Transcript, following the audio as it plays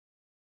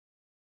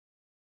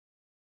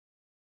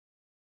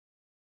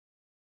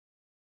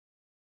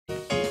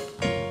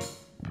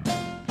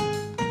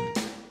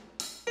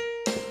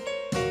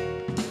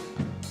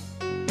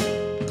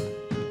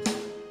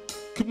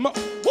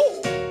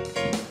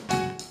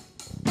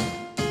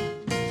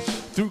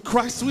Through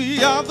Christ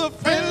we are the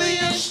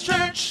friendliest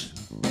church.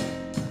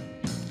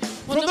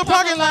 From the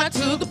parking lot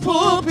to the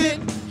pulpit,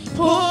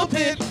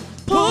 pulpit,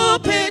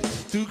 pulpit.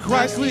 Through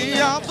Christ we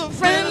are the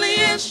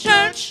friendliest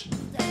church.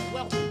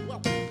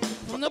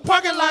 From the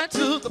parking lot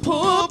to the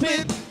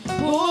pulpit,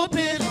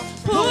 pulpit,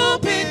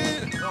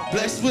 pulpit.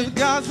 Blessed with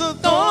God's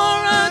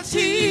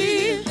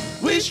authority,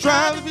 we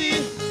strive to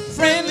be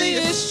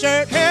friendliest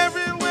church.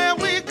 Everywhere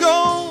we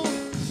go,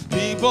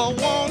 people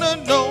want to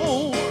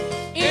know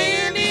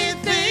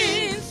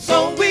anything,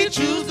 so we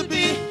choose to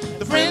be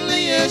the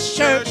friendliest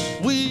church.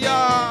 We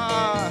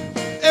are,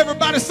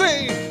 everybody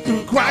sing,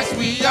 through Christ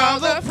we are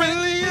the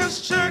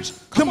friendliest church.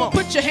 Come on,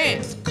 put your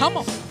hands, come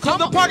on, from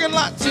the parking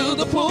lot to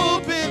the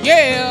pulpit,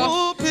 yeah,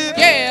 pulpit,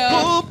 yeah,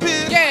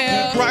 pulpit,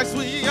 yeah. Through Christ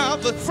we are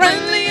the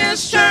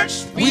friendliest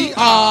church. We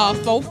are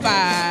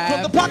 4-5.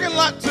 From the parking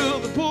lot to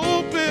the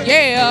pulpit,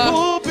 yeah,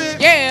 pulpit,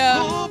 yeah,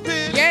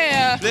 pulpit,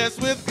 yeah.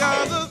 Blessed with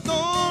God's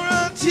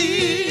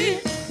authority,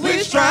 we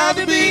strive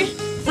to be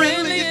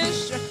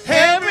friendliest church.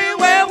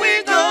 Everywhere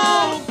we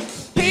go,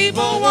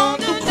 people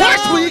want to know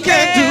Christ we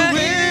can't do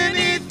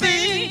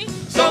anything,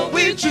 so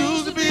we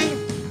choose to be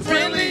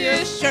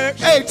friendliest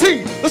church. Hey,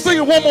 T, let's sing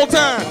it one more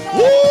time.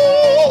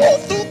 Woo!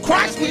 Through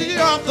Christ we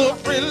are the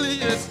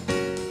friendliest.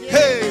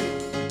 Hey,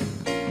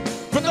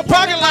 from the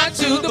parking lot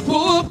to the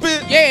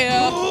pulpit,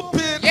 yeah,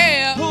 pulpit,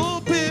 yeah,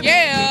 pulpit,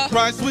 yeah. Through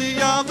Christ we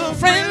are the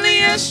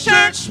friendliest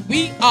church.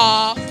 We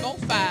are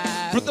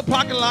 4-5. From the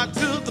parking lot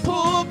to the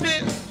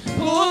pulpit,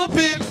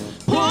 pulpit,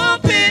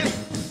 pulpit.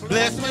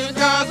 Blessed with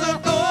God's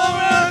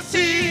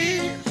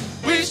authority,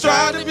 we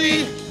strive to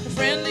be the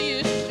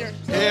friendliest church.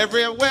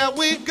 Everywhere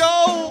we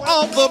go,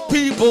 all the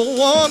people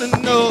want to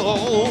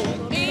know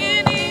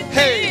anything.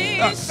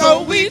 Hey,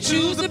 so we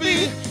choose to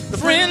be the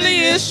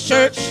friendliest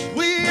church.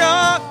 We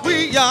are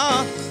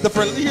the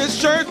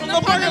friendliest church. From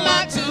the parking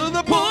lot to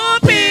the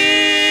pulpit.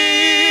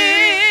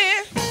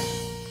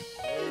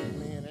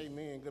 Amen,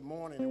 amen. Good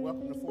morning and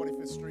welcome to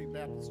 45th Street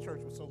Baptist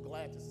Church. We're so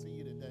glad to see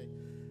you today.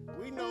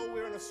 We know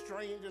we're in a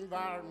strange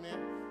environment.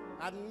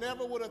 I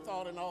never would have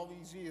thought in all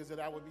these years that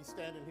I would be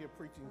standing here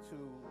preaching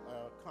to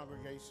a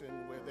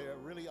congregation where there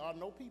really are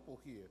no people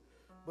here.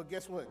 But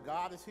guess what?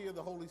 God is here.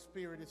 The Holy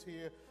Spirit is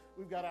here.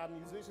 We've got our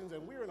musicians,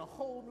 and we're in a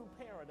whole new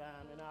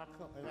paradigm in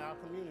our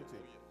community.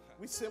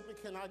 We simply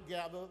cannot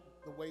gather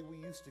the way we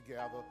used to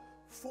gather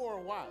for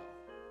a while.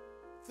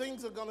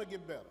 Things are going to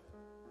get better.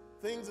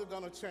 Things are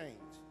going to change.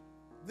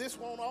 This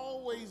won't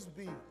always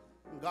be.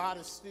 God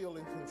is still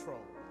in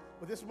control.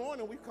 But this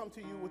morning, we've come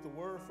to you with the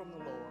word from the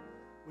Lord.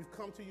 We've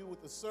come to you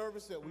with the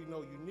service that we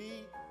know you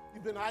need.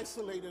 You've been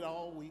isolated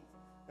all week,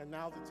 and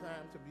now's the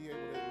time to be able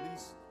to at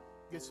least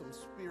get some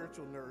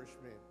spiritual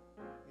nourishment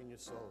in your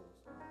souls.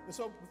 And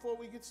so before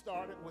we get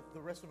started with the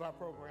rest of our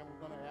program,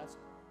 we're going to ask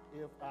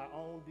if our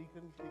own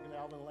Deacon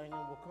Alvin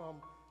Langham, will come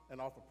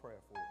and offer prayer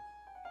for us.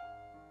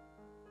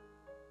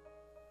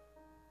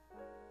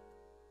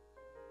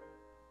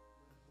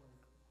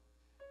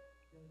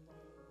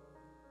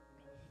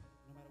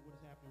 No matter what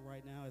is happening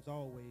right now, as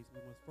always,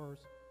 we must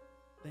first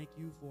thank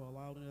you for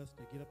allowing us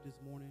to get up this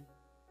morning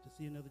to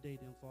see another day,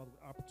 dear Father,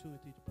 with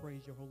opportunity to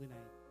praise your holy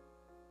name.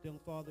 Dear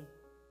Father,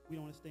 we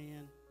don't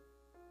understand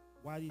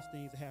why these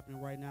things are happening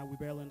right now. We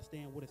barely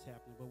understand what is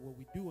happening, but what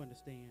we do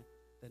understand,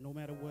 that no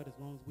matter what, as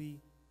long as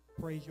we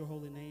praise your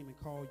holy name and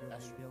call your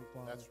name, dear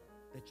Father,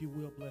 that you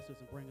will bless us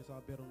and bring us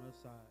out better on the other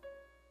side.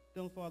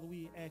 Dear Father,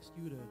 we ask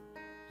you to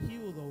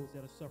heal those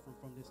that are suffering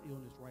from this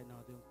illness right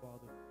now, dear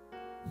Father.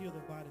 Heal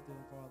their bodies,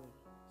 dear Father.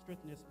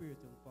 Strengthen their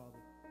spirits, dear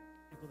Father.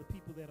 And for the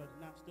people that are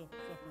not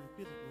suffering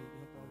physically,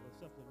 dear Father, but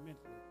suffering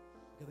mentally,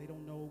 because they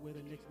don't know where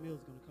the next meal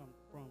is going to come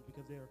from,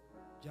 because their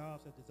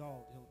jobs have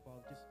dissolved, dear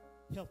Father. Just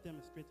help them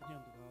and strengthen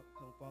him,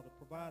 dear Father.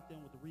 Provide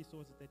them with the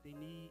resources that they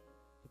need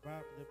to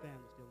provide for their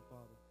families, dear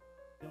Father.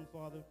 Dear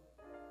Father,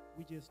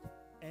 we just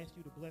ask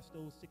you to bless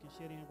those sick and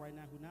shed in right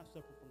now who are not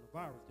suffering from the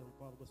virus, dear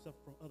Father, but suffer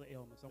from other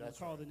ailments. I want to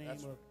call the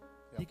name of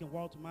Deacon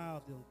Walter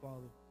Miles, dear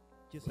Father.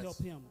 Just help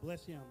him,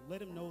 bless him.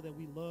 Let him know that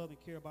we love and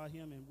care about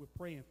him, and we're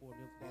praying for him,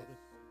 dear Father.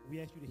 We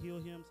ask you to heal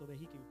him so that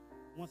he can,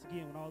 once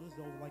again, when all this is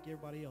over, like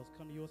everybody else,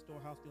 come to your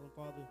storehouse, dear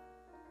Father,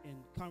 and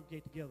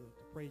congregate together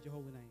to praise your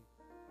holy name.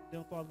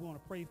 Dear Father, we want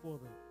to pray for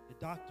the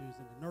doctors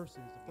and the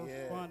nurses, the first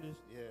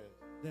responders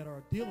that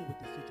are dealing with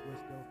this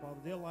situation, dear Father.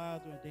 Their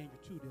lives are in danger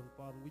too, dear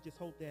Father. We just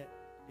hope that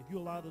if you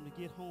allow them to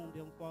get home,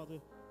 dear Father,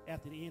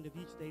 after the end of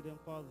each day, dear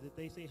Father, that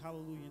they say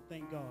hallelujah and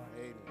thank God.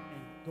 Amen.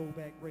 And go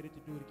back ready to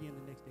do it again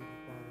the next day,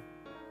 dear Father.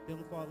 Dear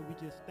Father, we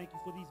just thank you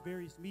for these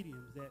various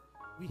mediums that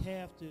we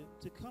have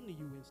to come to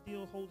you and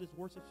still hold this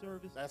worship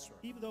service. That's right.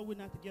 Even though we're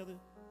not together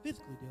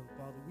physically, dear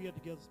Father, we are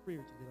together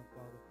spiritually, dear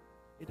Father.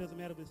 It doesn't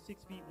matter if it's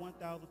 6 feet,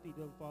 1,000 feet,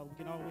 dear Father. We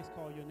can always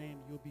call your name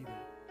and you'll be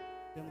there.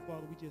 Dear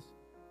Father, we just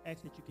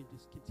ask that you can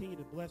just continue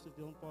to bless us,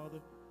 dear Father.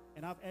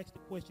 And I've asked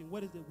the question,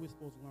 what is it we're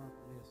supposed to learn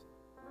from this?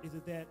 Is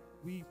it that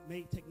we've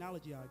made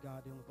technology our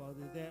God, dear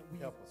Father? Is that we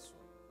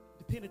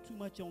depended too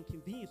much on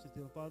conveniences,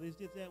 dear Father? Is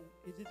just that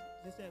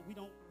we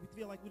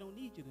feel like we don't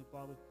need you, dear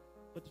Father?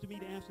 But to me,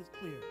 the answer is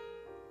clear.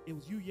 It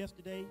was you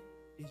yesterday,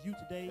 It's you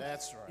today.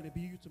 That's right. And it'll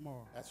be you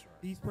tomorrow. That's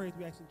right. These prayers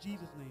we ask in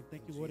Jesus' name.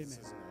 Thank you, Lord. Amen.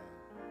 Jesus'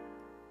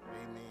 name.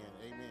 Amen.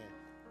 Amen.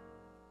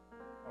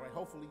 All right,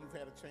 hopefully you've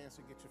had a chance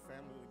to get your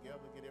family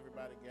together, get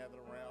everybody gathered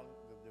around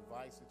the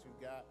device that you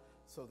got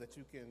so that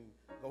you can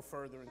go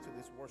further into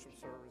this worship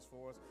service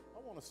for us. I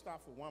want to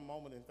stop for one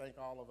moment and thank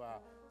all of our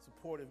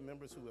supportive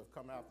members who have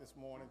come out this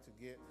morning to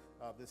get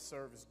this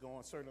service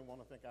going. Certainly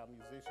want to thank our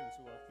musicians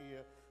who are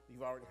here.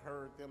 You've already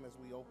heard them as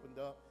we opened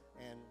up,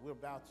 and we're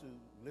about to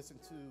listen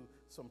to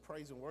some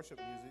praise and worship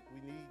music.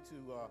 We need to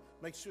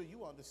make sure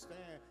you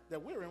understand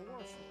that we're in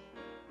worship.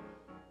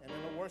 And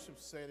in a worship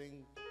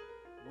setting,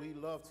 we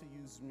love to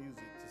use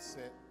music to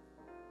set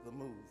the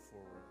mood for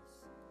us.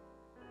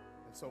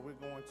 And so we're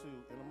going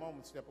to, in a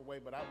moment, step away,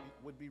 but I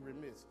would be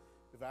remiss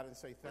if I didn't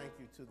say thank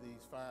you to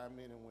these fine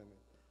men and women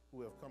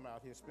who have come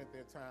out here, spent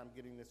their time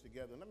getting this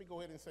together. And let me go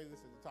ahead and say this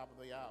at the top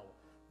of the hour.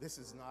 This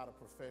is not a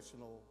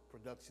professional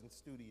production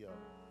studio.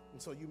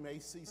 And so you may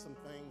see some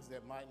things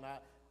that might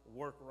not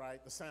work right.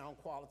 The sound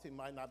quality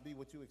might not be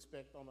what you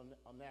expect on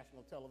a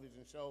national television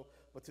show.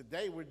 But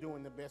today we're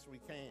doing the best we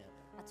can.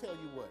 I tell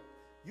you what,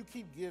 you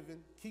keep giving,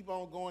 keep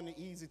on going to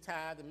Easy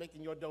Tithe and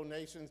making your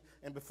donations,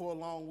 and before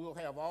long we'll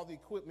have all the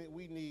equipment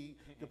we need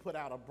to put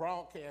out a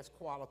broadcast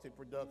quality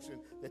production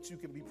that you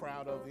can be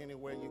proud of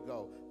anywhere you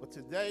go. But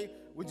today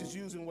we're just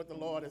using what the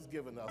Lord has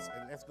given us,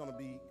 and that's going to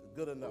be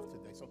good enough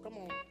today. So come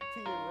on, T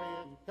and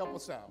Red, help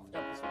us out.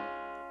 Help us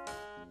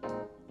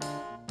out.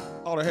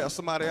 Ought to have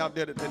somebody out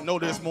there that know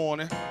this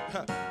morning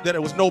that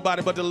it was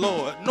nobody but the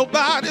Lord.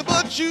 Nobody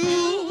but you,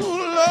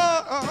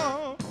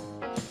 Lord.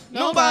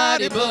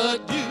 Nobody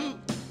but you.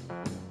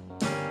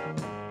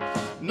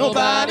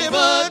 Nobody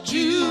but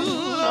you,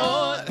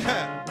 Lord.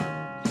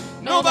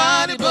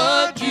 Nobody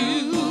but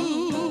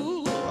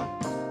you.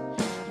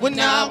 When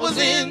I was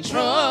in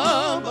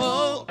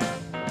trouble,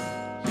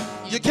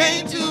 you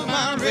came to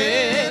my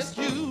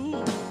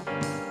rescue.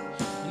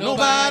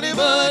 Nobody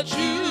but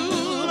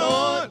you,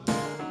 Lord.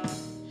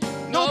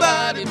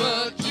 Nobody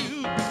but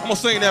you. I'm gonna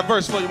sing that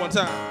verse for you one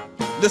time.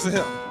 Listen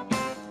here.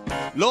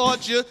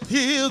 Lord, you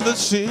heal the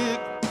sick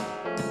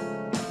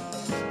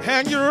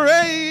and you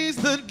raise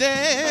the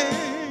dead.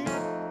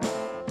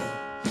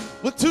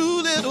 With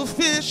 2 little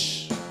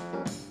fish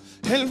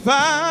and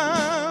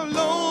 5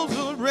 loaves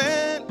of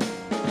bread.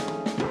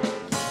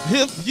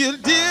 If you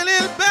did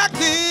it back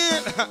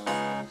then,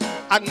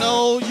 I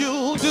know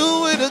you'll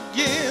do it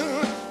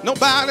again.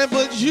 Nobody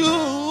but you,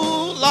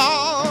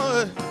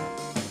 Lord.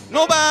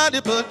 Nobody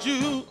but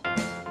you.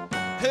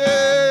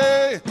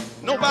 Hey,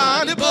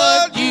 nobody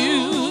but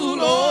you,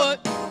 Lord.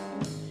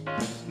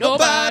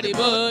 Nobody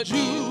but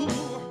you.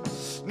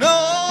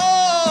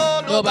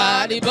 No,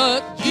 nobody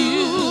but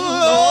you,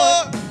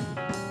 Lord.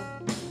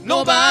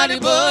 Nobody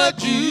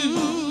but you.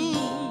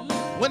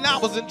 When I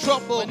was in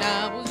trouble, When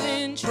I was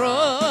in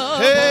trouble,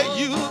 hey,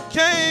 you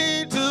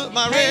came to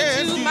my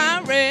rescue. to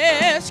my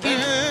rescue.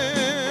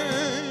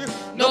 Hey,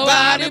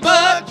 Nobody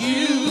but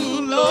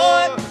you,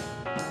 Lord.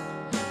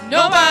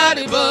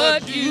 Nobody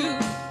but you.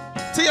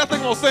 See, I think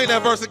I'm gonna sing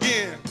that verse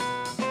again.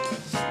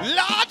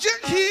 Lord, you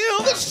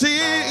healed the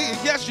sick,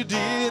 yes you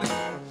did,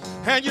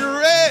 and you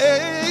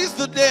raised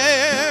the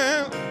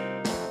dead.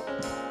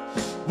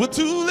 With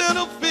 2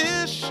 little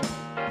fish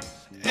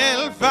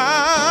and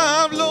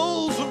 5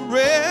 loaves of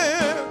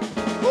bread.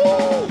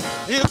 Ooh,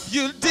 if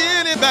you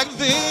did it back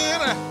then,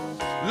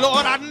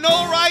 Lord, I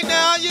know right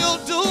now you'll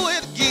do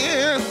it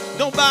again.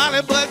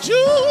 Nobody but you,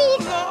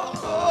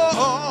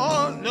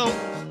 Lord.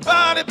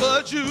 Nobody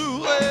but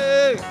you.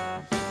 Hey.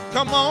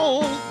 Come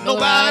on,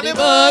 nobody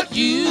but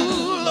you,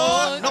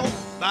 Lord.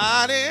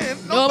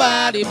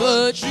 Nobody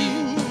but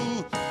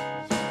you.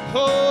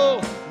 Oh,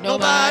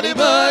 nobody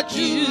but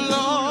you,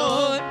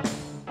 Lord.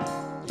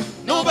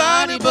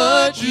 Nobody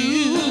but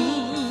you.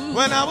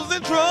 When I was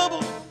in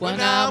trouble, When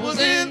I was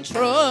in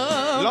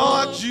trouble,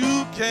 Lord,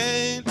 you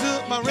came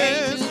to my came to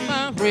rescue.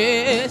 my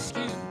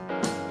rescue.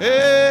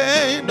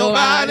 Hey,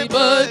 Nobody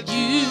but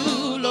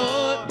you,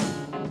 Lord.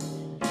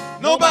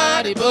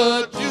 Nobody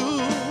but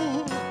you.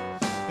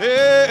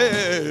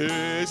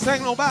 Hey,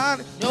 sing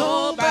nobody.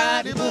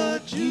 Nobody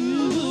but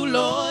you,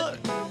 Lord.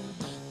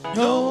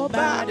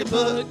 Nobody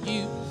but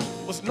you.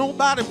 Was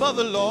nobody but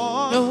the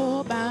Lord.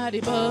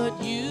 Nobody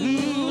but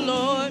you,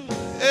 Lord.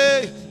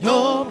 Hey,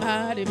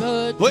 Nobody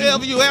but you.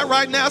 wherever you at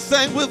right now,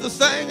 sing with the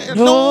singing.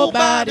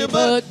 Nobody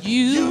but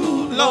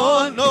you,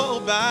 Lord,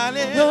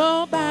 nobody.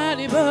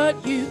 Nobody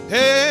but you.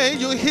 Hey,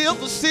 you healed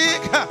the sick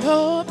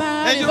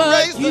Nobody and you but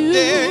raised the you,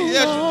 dead.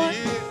 Yes, Lord.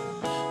 you did.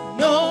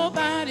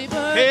 Nobody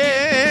but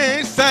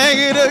Hey, sing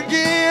it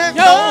again.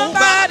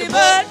 Nobody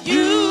but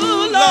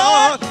you,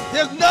 Lord.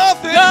 There's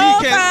nothing you. he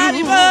can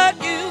Nobody do. but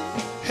you.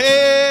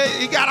 Hey,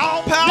 he got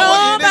all power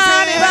Nobody in his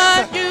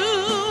hands. but you,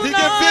 He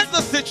can Lord. fix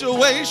the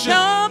situation.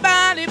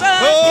 Nobody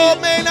but Oh,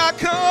 you. may not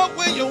come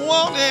when you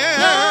want it.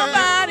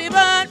 Nobody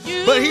but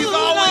you, But he's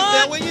always Lord.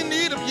 there when you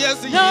need him.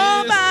 Yes, he is.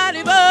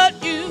 Nobody but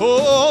you.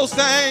 Oh,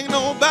 sing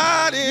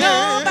nobody.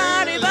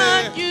 Nobody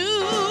but you,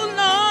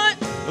 Lord.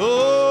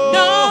 Oh,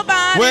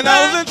 Nobody when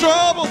I was but in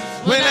trouble,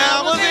 when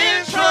I was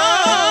in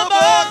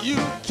trouble, you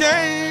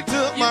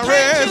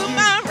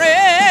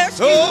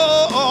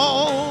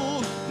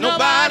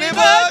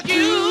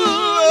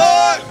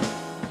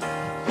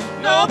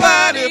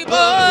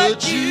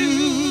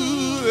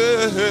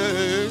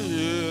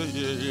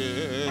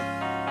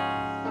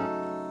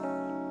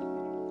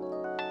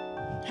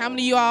How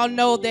many of you all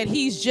know that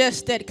he's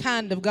just that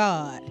kind of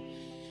God?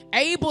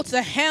 Able to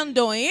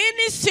handle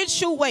any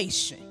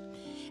situation.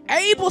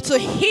 Able to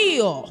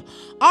heal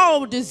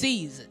all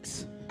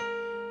diseases.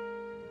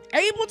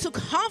 Able to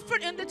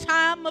comfort in the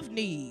time of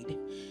need.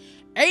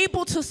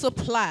 Able to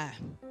supply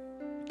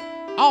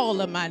all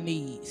of my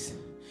needs.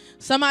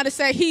 Somebody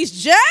say, he's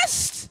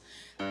just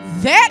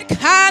that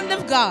kind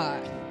of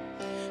God.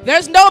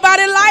 There's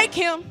nobody like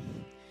him.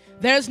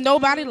 There's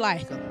nobody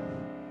like him.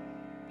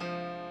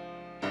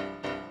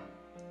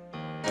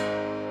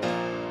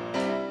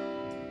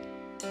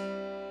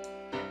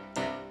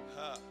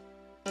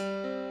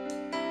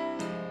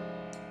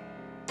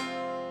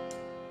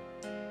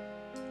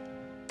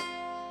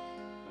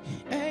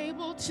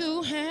 Able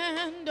to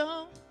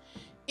handle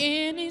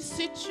any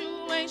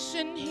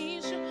situation.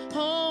 He's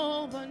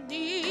Jehovah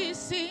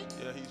Nissi.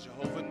 Yeah, he's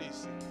Jehovah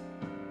Nissi.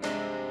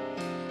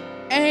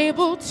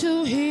 Able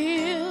to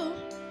heal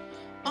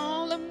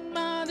all of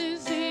my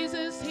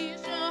diseases.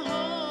 He's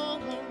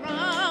Jehovah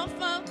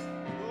Rapha.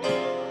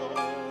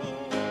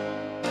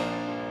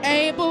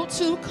 Able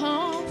to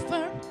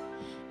comfort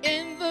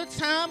in the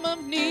time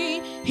of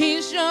need.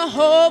 He's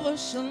Jehovah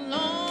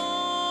Shalom.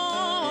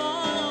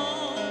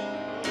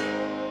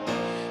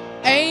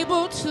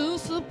 Able to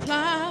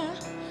supply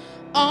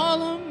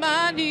all of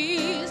my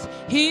needs.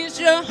 He's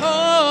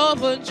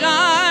Jehovah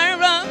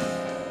Jireh.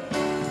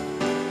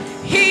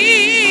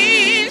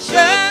 He's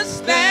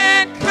just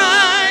that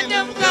kind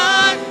of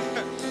God.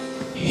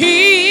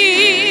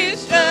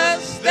 He's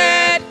just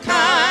that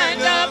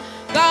kind of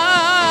God.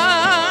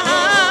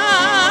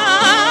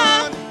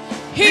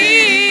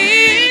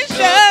 He's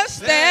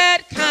just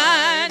that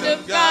kind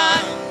of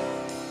God.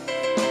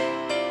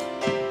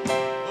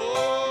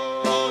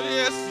 Oh,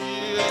 yes,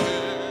 he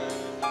is.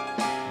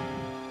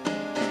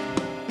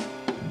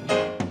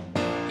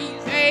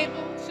 He's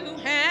able to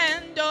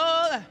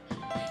handle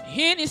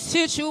any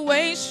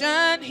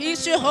situation.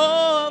 He's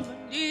Jehovah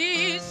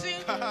Nissi.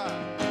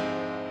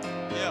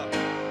 Yeah.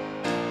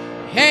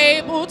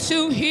 Able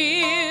to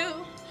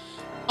heal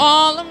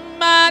all of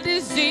my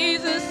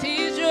diseases.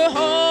 He's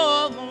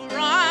Jehovah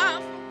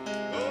Rapha.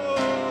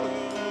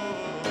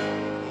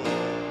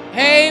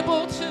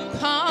 Able to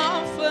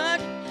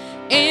comfort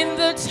in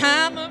the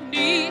time of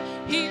need.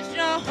 He's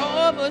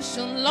Jehovah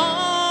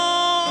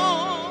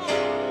Shalom.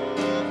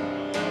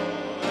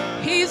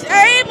 He's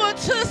able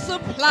to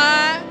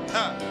supply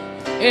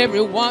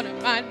every one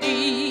of my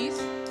needs.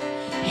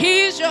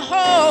 He's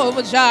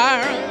Jehovah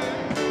Jireh.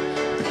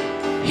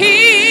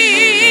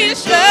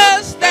 He's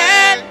just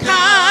that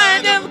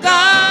kind of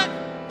God.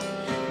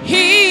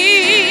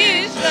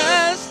 He's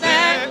just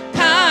that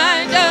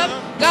kind of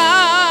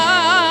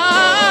God.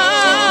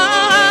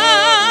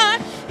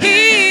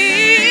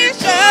 He's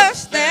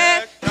just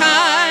that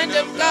kind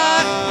of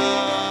God.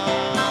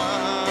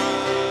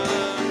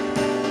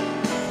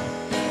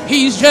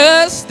 He's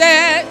just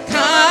that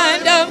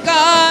kind of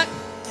God.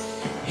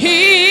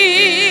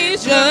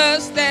 He's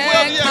just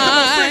that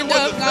kind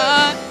of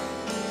God.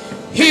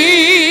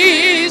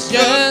 He's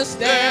just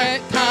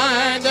that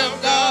kind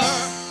of God.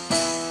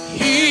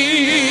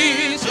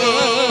 He's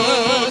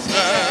just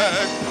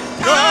that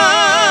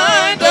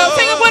kind of.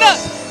 Sing it with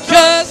us.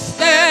 Just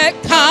that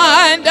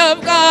kind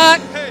of God.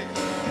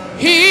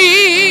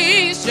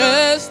 He's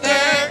just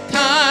that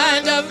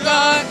kind of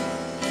God.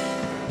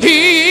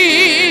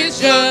 He's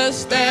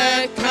just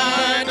that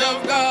kind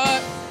of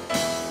God.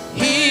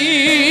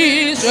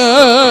 He's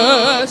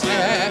just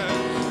that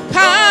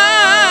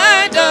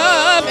kind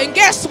of. And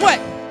guess what?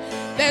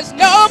 There's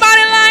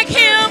nobody like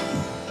him.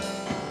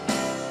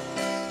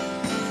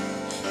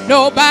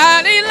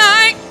 Nobody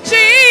like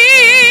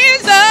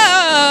Jesus.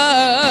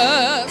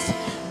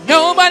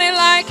 Nobody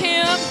like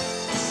him.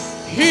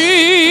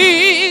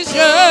 He's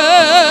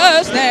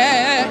just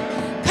that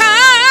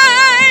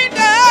kind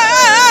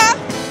of.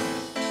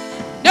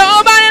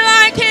 Nobody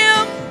like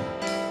him.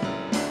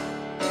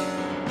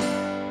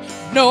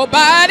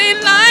 Nobody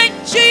like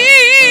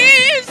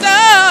Jesus.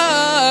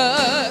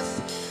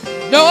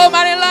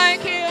 Nobody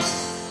like him.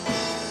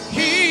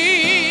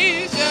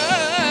 He's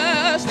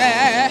just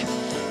that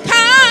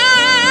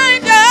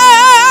kind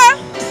of.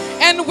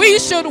 And we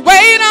should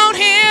wait on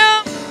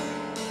him.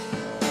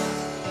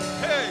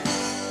 Hey.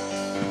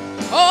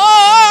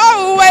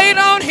 Oh, wait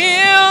on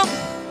him.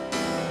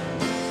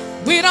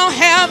 We don't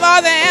have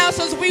all the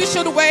answers. We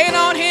should wait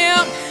on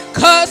him.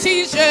 'Cause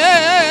he's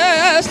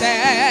just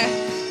that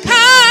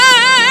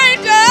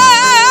kind of.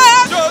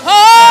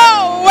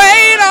 Oh,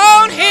 wait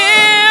on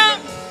him.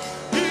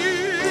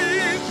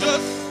 He's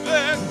just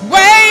that.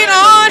 Wait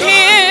on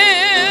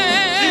him.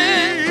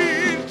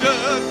 He's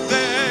just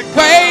that.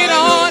 Wait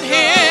on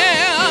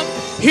him.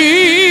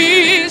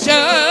 He's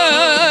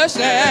just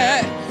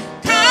that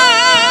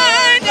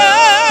kind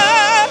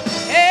of.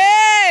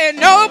 Hey,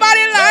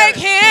 nobody like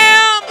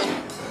him.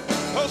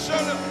 Oh,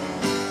 shut up.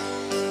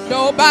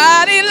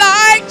 Nobody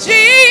like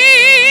Jesus.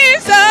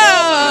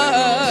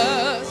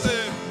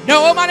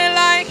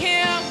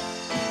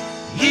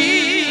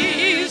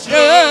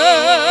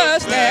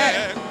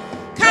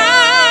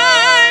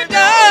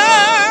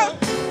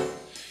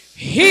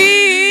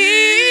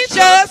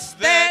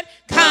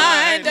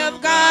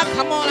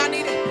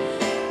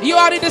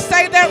 somebody to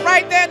say that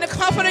right there in the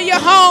comfort of your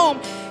home.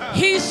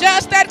 He's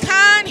just that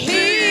kind.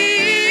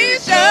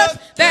 He's just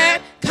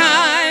that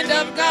kind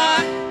of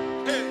God.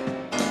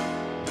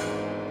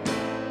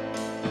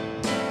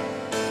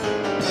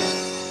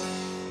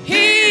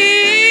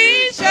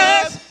 He's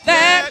just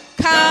that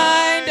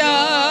kind of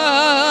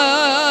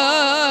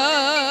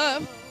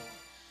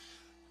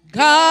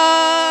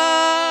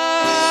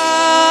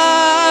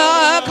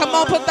God. Come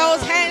on, put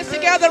those hands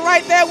together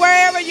right there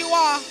wherever you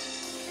are.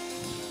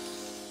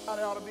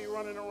 They ought to be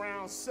running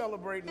around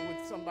celebrating with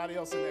somebody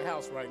else in their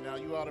house right now.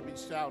 You ought to be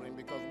shouting,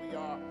 because we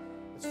are,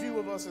 as few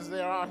of us as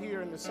there are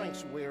here in the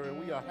sanctuary,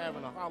 we are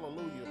having a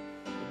hallelujah,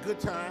 a good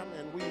time,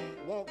 and we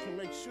want to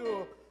make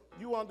sure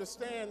you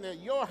understand that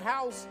your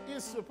house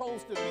is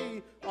supposed to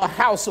be a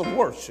house of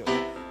worship.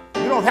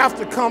 You don't have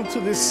to come to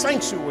this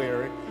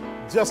sanctuary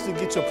just to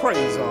get your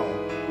praise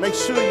on. Make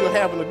sure you're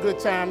having a good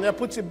time. Now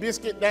put your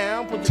biscuit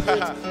down, put your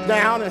kids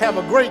down, and have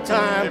a great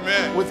time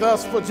with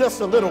us for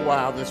just a little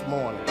while this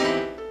morning.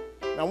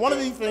 Now, one of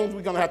the things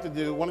we're going to have to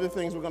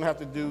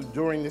do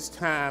during this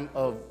time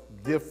of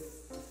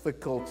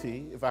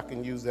difficulty, if I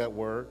can use that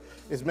word,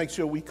 is make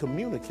sure we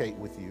communicate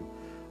with you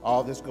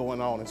all this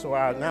going on. And so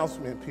our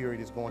announcement period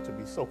is going to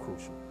be so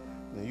crucial.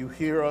 And you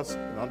hear us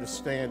and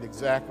understand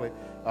exactly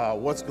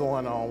what's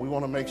going on. We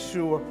want to make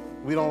sure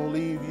we don't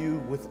leave you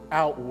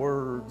without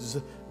words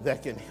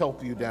that can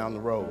help you down the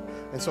road.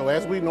 And so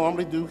as we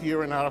normally do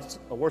here in our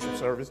worship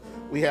service,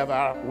 we have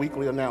our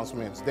weekly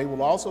announcements. They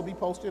will also be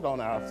posted on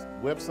our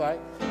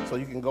website, so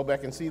you can go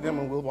back and see them,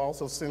 and we'll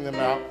also send them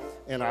out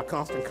in our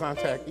constant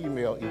contact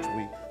email each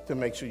week to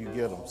make sure you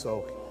get them.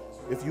 So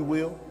if you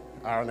will,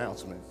 our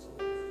announcements.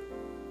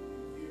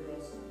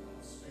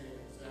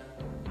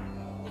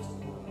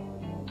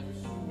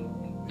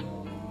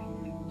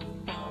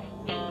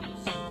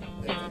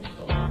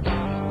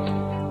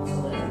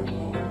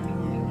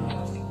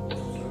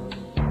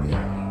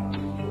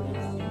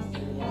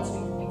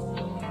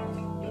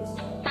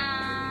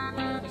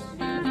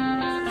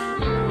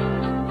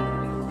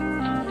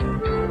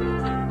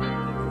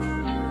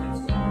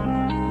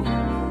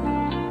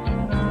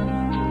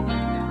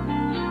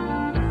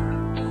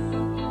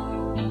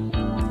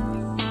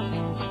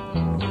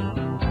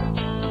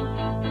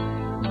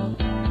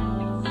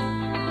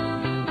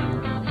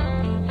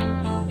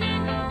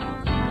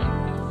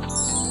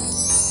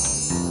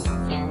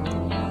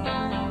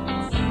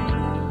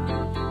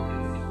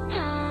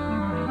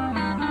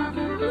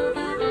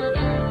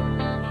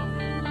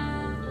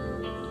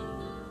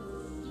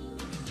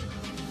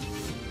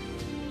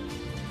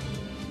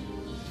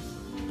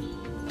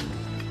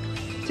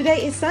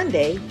 Today is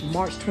Sunday,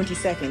 March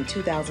 22nd,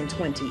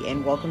 2020,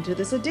 and welcome to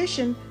this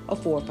edition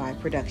of 4-5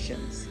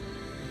 Productions.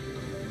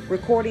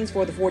 Recordings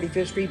for the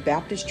 45th Street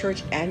Baptist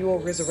Church Annual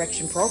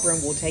Resurrection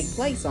Program will take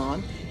place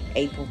on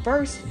April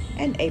 1st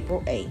and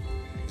April 8th.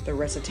 The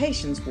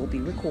recitations will be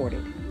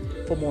recorded.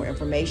 For more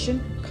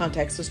information,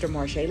 contact Sister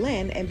Marsha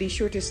Lynn and be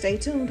sure to stay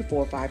tuned to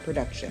 4-5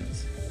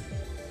 Productions.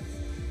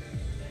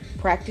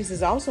 Practice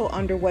is also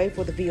underway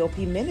for the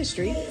VOP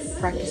ministry.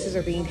 Practices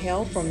are being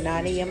held from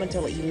 9 a.m.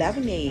 until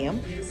 11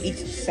 a.m. each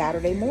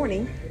Saturday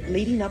morning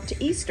leading up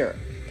to Easter.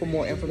 For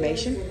more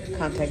information,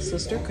 contact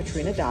Sister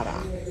Katrina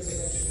Dada.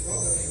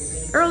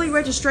 Early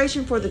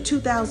registration for the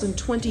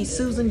 2020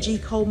 Susan G.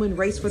 Coleman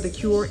Race for the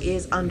Cure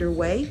is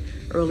underway.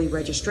 Early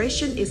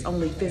registration is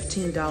only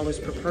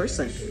 $15 per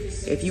person.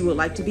 If you would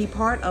like to be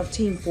part of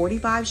Team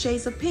 45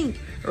 Shades of Pink,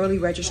 early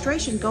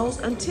registration goes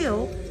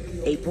until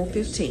April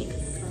 15th.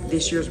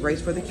 This year's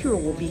Race for the Cure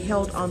will be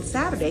held on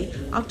Saturday,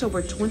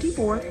 October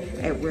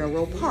 24th at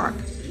Railroad Park.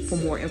 For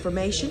more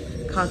information,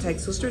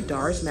 contact Sister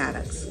Doris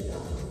Maddox.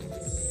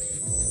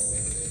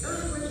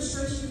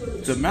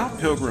 The Mount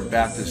Pilgrim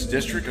Baptist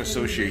District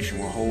Association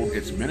will hold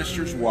its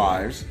Ministers'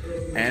 Wives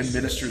and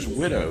Ministers'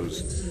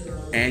 Widows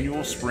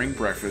annual spring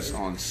breakfast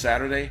on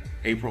Saturday,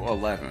 April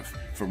 11th.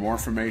 For more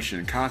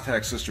information,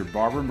 contact Sister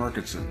Barbara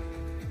Murkison.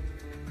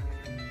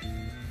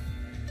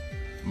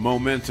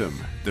 Momentum,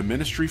 the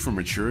ministry for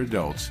mature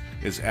adults,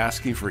 is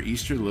asking for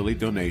Easter lily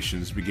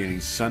donations beginning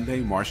Sunday,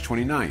 March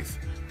 29th.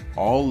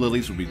 All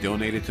lilies will be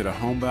donated to the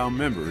homebound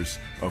members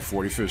of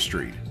 45th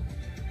Street.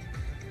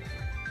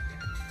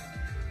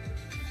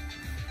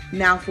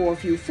 Now for a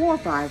few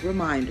 4-5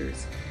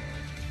 reminders.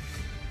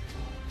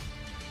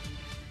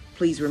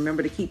 Please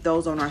remember to keep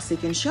those on our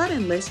sick and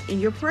shut-in list in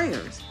your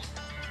prayers.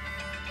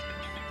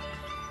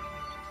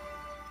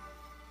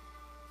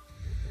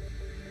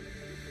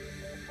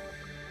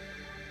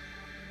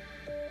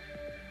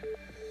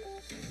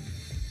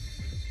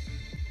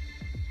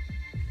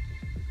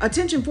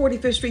 Attention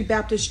 45th Street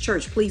Baptist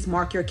Church, please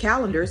mark your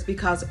calendars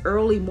because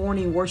early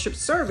morning worship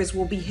service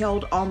will be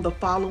held on the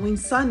following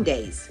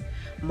Sundays,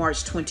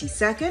 March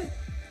 22nd,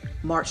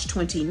 March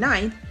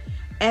 29th,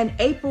 and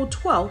April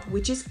 12th,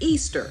 which is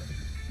Easter.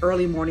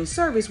 Early morning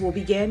service will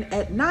begin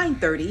at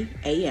 9:30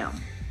 a.m.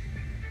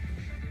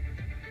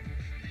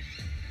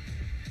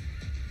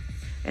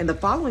 And the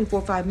following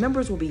 4-5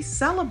 members will be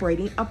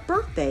celebrating a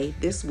birthday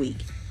this week.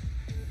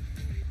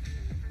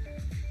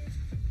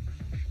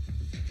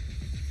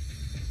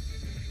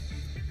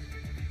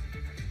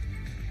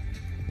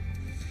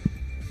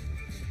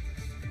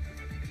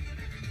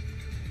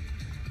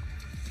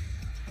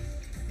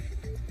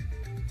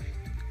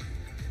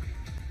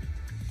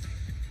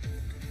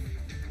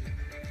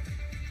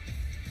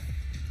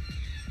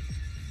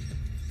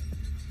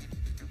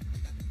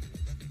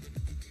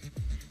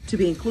 To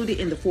be included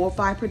in the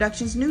 4-5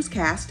 Productions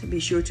newscast, be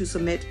sure to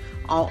submit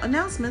all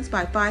announcements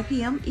by 5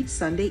 p.m. each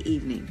Sunday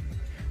evening.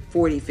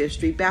 45th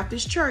Street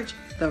Baptist Church,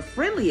 the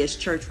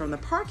friendliest church from the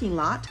parking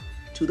lot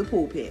to the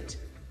pulpit.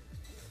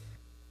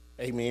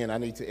 Amen. I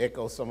need to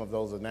echo some of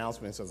those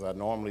announcements as I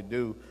normally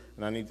do,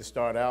 and I need to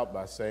start out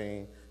by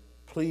saying,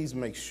 please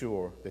make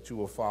sure that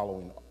you are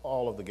following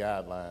all of the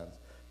guidelines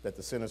that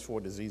the Centers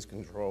for Disease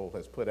Control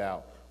has put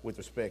out with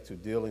respect to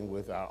dealing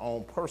with our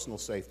own personal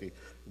safety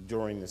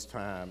during this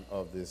time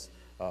of this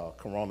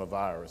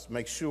coronavirus.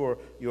 Make sure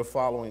you're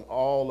following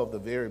all of the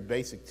very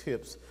basic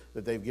tips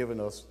that they've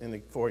given us.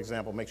 For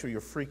example, make sure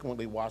you're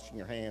frequently washing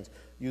your hands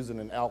using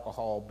an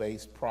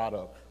alcohol-based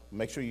product.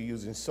 Make sure you're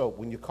using soap.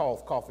 When you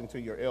cough into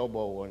your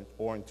elbow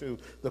or into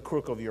the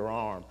crook of your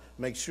arm.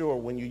 Make sure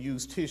when you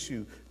use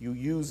tissue, you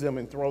use them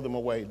and throw them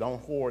away.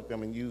 Don't hoard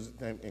them and use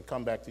them and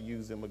come back to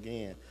use them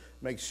again.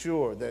 Make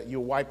sure that you're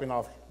wiping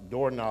off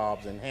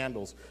doorknobs and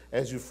handles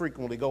as you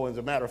frequently go. As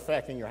a matter of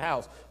fact, in your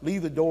house,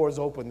 leave the doors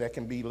open that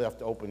can be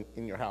left open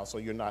in your house so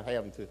you're not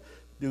having to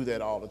do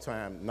that all the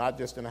time, not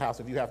just in the house.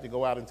 If you have to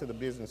go out into the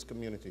business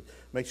community,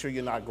 make sure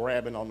you're not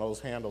grabbing on those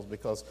handles,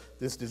 because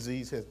this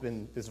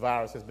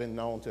virus has been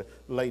known to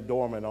lay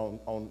dormant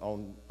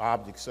on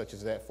objects such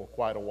as that for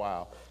quite a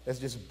while. That's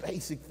just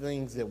basic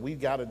things that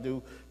we've got to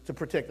do to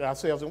protect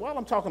ourselves. And while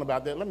I'm talking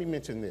about that, let me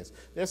mention this.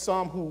 There's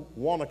some who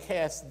want to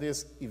cast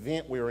this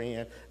event we're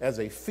in as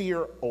a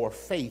fear or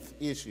faith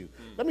issue.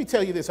 Let me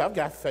tell you this, I've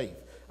got faith.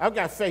 I've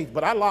got faith,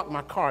 but I lock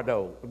my car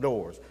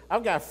doors.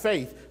 I've got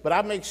faith, but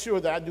I make sure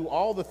that I do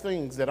all the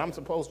things that I'm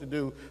supposed to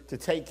do to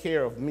take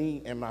care of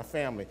me and my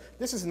family.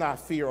 This is not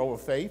fear over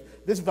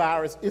faith. This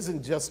virus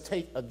isn't just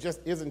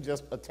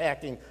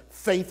attacking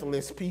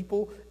faithless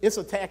people. It's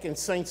attacking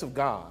saints of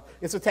God.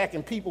 It's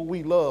attacking people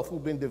we love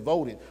who've been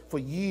devoted for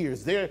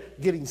years. They're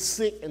getting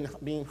sick and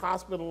being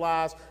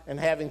hospitalized and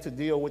having to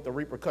deal with the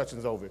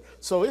repercussions of it.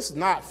 So it's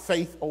not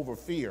faith over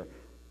fear.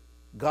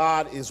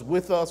 God is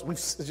with us.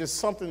 It's just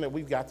something that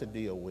we've got to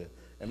deal with,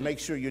 and make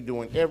sure you're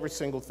doing every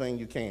single thing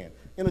you can.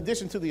 In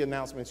addition to the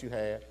announcements you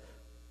had,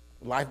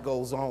 life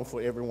goes on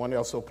for everyone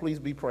else, so please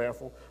be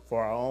prayerful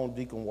for our own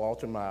Deacon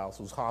Walter Miles,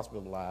 who's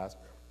hospitalized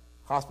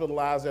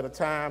at a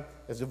time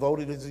as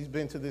devoted as he's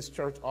been to this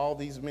church all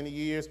these many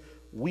years.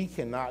 We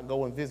cannot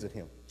go and visit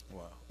him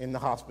in the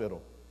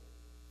hospital.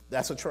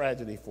 That's a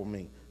tragedy for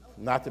me,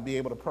 not to be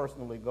able to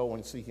personally go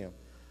and see him.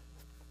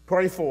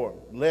 Pray for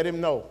him. Let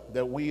him know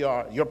that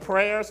your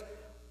prayers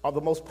are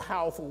the most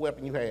powerful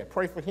weapon you have.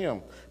 Pray for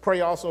him. Pray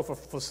also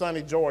for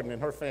Sonny Jordan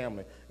and her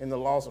family in the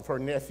loss of her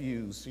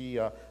nephews.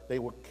 They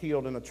were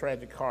killed in a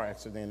tragic car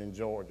accident in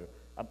Georgia,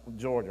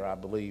 I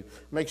believe.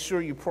 Make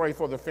sure you pray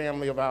for the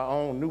family of our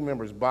own new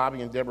members,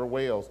 Bobby and Deborah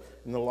Wells,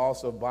 in the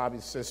loss of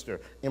Bobby's sister,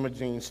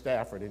 Imogene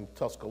Stafford, in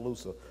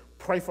Tuscaloosa.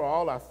 Pray for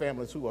all our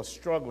families who are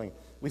struggling.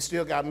 We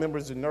still got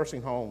members in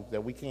nursing homes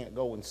that we can't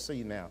go and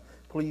see now.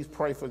 Please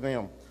pray for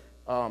them.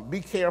 Be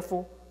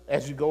careful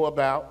as you go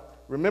about.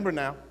 Remember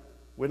now,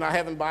 we're not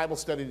having Bible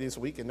study this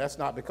week, and that's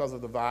not because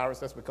of the virus.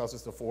 That's because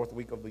it's the fourth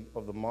week of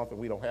the month, and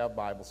we don't have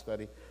Bible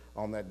study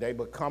on that day.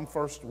 But come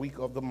first week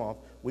of the month,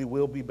 we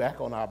will be back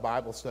on our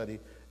Bible study.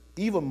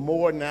 Even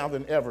more now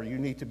than ever, you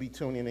need to be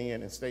tuning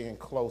in and staying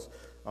close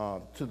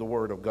to the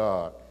Word of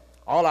God.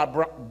 All our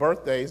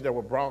birthdays that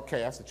were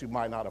broadcast that you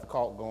might not have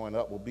caught going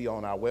up will be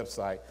on our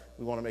website.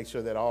 We want to make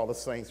sure that all the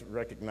saints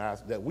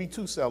recognize that we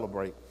too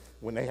celebrate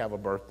when they have a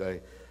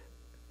birthday.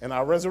 And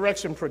our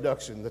resurrection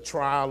production, the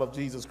trial of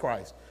Jesus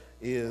Christ,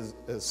 is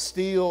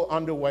still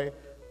underway.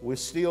 We're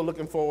still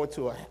looking forward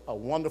to a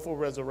wonderful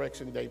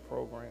Resurrection Day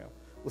program.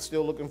 We're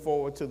still looking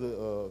forward to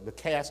the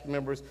cast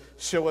members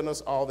showing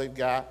us all they've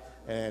got.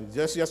 And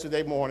just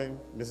yesterday morning,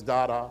 Ms.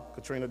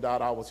 Katrina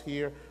Dada, was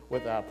here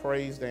with our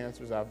praise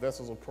dancers, our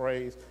vessels of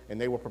praise, and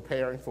they were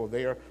preparing for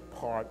their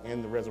part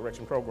in the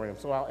resurrection program.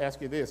 So I'll ask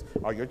you this,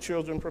 are your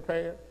children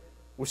prepared?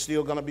 We're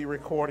still going to be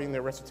recording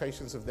their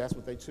recitations if that's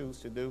what they choose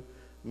to do.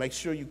 Make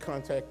sure you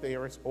contact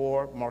Eris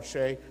or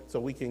Marche so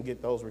we can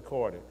get those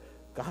recorded.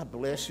 God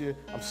bless you.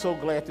 I'm so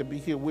glad to be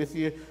here with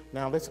you.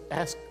 Now let's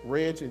ask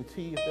Reg and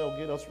T if they'll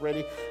get us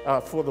ready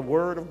for the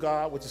Word of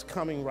God, which is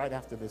coming right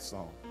after this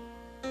song.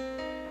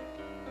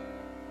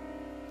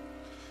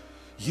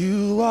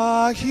 You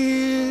are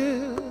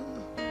here,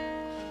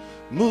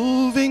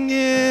 moving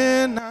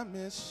in our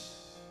midst.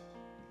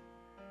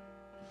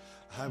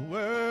 I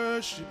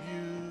worship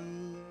you.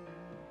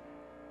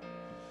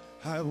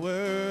 I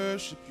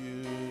worship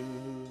you.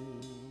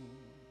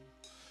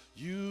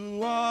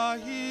 You are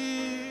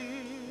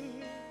here,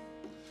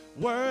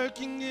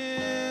 working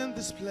in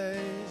this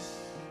place.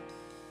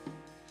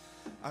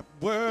 I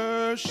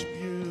worship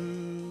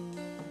you.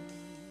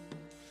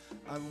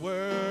 I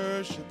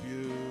worship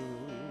you.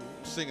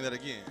 Sing that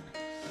again.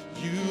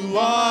 You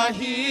are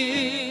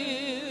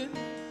here,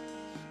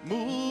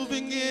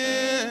 moving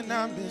in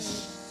our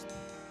midst.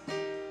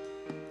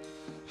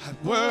 I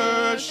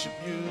worship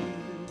you.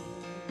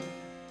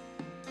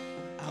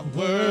 I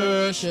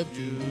worship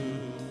you.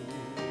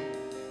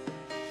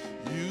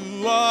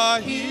 You are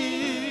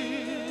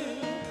here,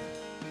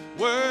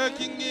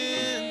 working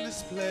in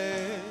this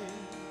place.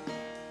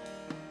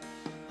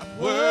 I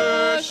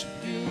worship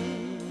you.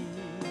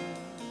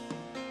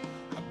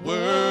 I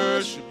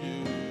worship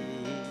you.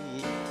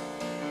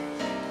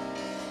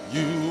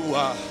 You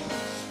are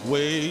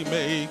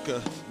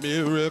Waymaker,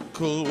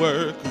 miracle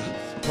worker,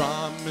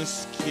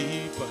 promise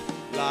keeper,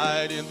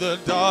 light in the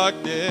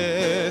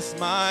darkness,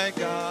 my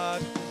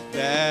God,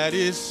 that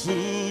is who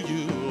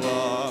you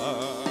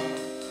are.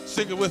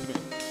 Sing it with me.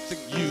 Sing,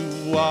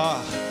 you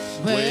are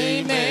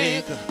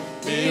Waymaker,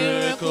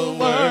 miracle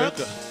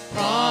worker,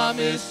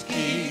 promise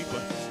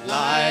keeper,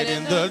 light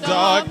in the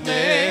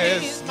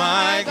darkness,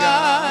 my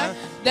God,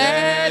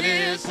 that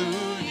is who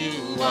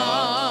you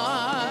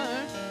are.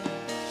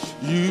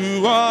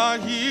 You are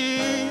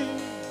here,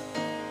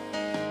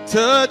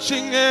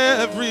 touching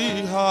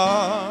every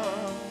heart.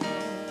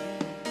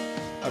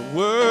 I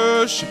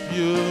worship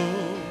you.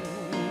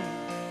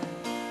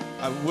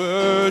 I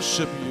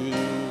worship you.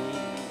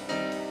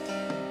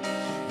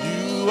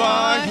 You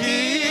are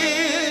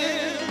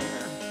here,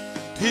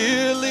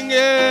 healing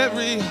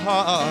every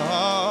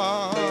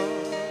heart.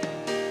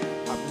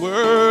 I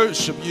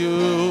worship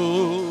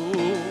you.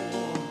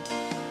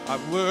 I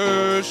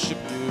worship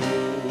you.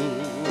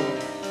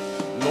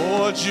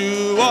 Lord,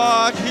 you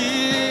are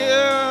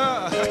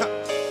here,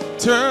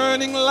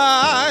 turning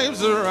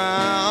lives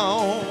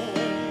around.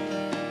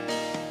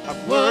 I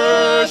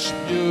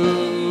worship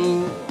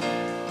you.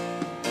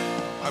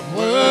 I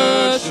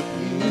worship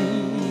you.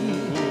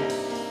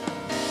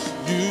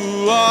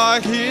 You are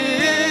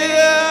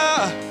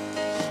here,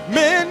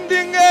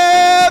 mending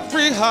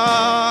every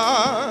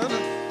heart.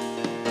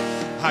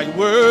 I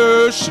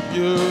worship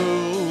you.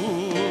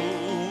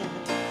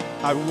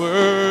 I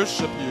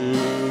worship you.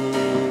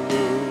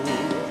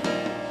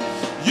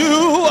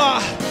 You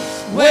are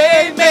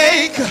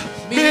Waymaker,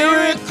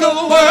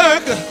 miracle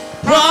worker,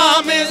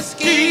 promise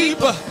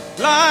keeper,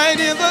 light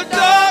in the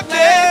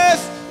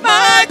darkness,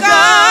 my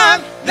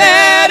God,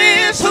 that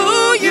is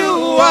who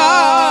you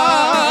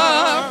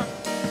are.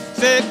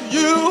 Said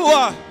you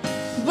are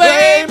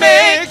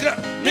Waymaker,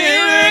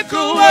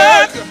 miracle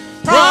worker,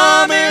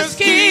 promise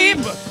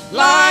keeper,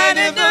 light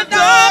in the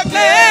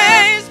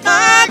darkness,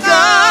 my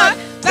God,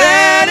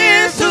 that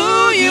is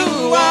who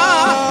you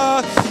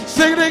are.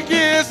 Sing it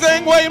again,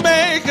 sing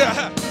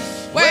Waymaker,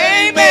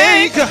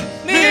 Waymaker,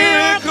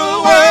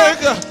 miracle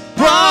worker,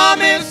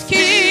 promise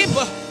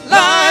keeper,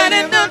 light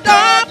in the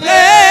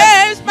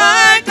darkness,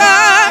 my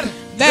God,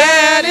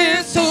 that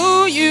is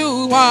who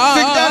you are.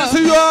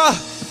 Sing,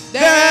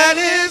 that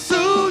is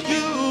who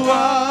you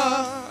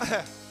are.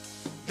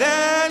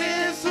 That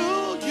is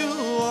who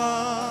you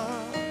are.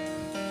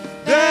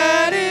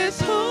 That is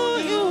who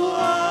you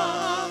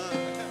are.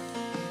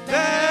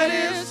 That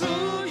is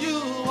who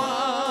you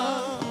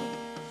are.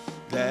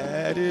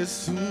 That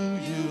is who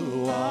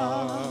you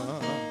are.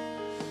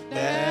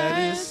 That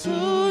is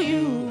who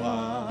you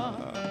are.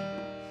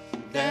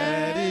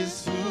 That is who you are. That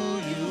is who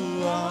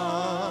you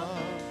are.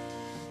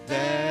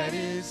 That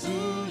is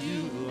who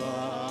you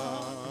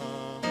are.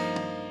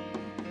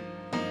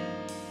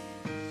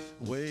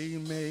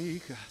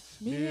 Waymaker,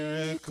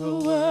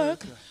 miracle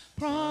worker,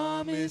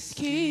 promise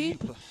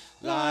keeper,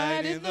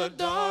 light in the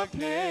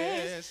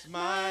darkness,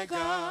 my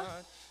God,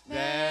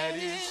 that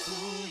is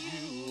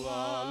who you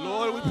are.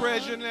 Lord, we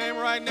praise your name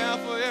right now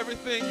for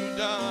everything you've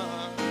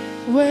done.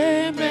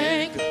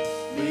 Waymaker,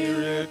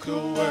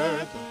 miracle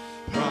worker,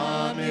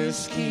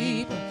 promise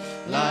keeper,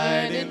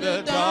 light in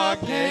the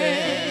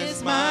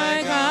darkness,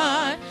 my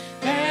God,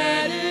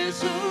 that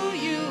is who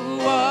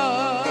you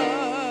are.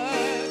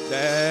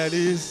 That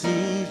is who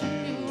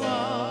you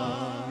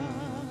are.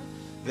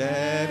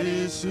 That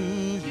is who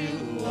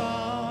you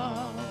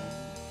are.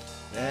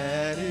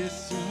 That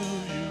is who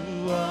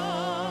you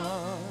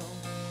are.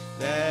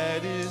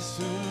 That is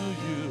who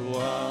you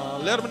are.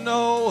 Let them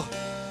know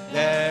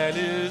that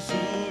is who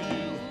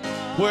you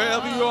are.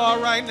 Wherever you are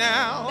right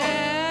now,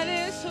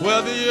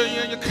 whether you're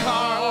in your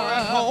car or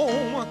at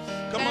home,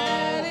 come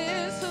on,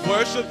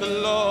 worship the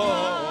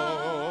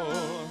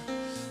Lord.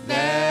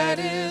 That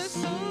is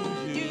who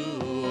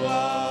you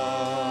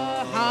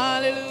are.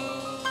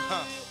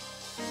 Hallelujah.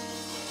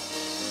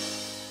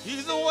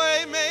 He's a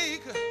way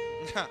maker.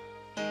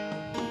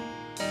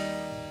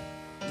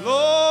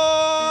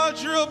 Lord,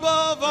 you're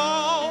above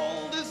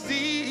all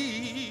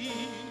disease.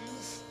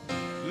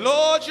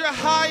 Lord, you're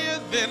higher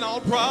than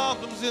all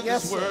problems in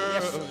this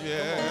world.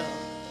 Yeah.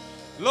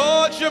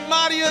 Lord, you're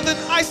mightier than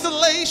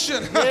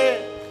isolation.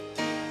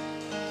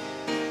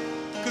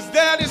 Because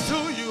that is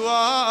who you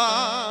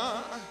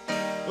are.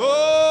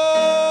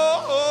 Oh,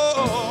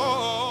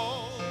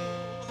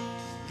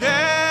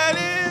 that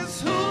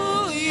is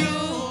who you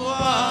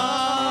are.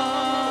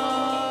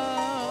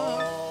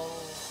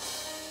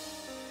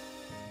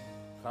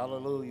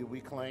 Hallelujah.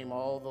 We claim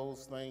all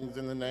those things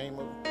in the name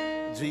of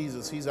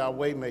Jesus. He's our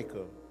way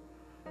maker.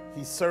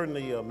 He's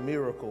certainly a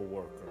miracle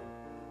worker.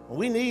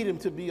 We need him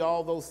to be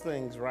all those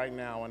things right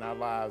now in our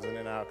lives and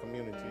in our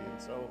community. And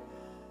so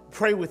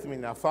pray with me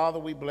now. Father,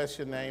 we bless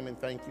your name and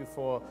thank you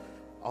for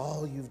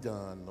all you've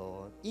done,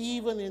 Lord.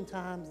 Even in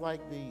times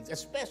like these,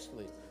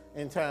 especially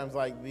in times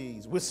like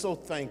these. We're so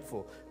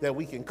thankful that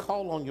we can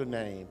call on your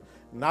name.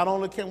 Not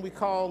only can we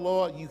call,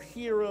 Lord, you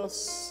hear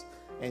us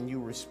and you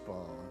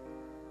respond.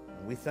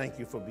 And we thank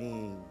you for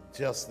being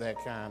just that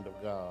kind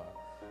of God.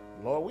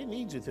 Lord, we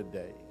need you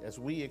today as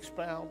we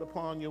expound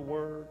upon your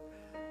word.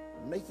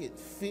 Make it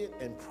fit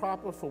and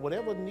proper for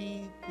whatever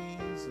need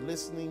these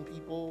listening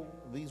people,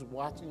 these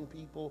watching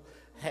people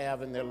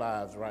have in their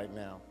lives right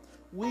now.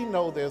 We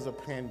know there's a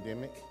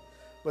pandemic,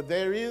 but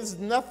there is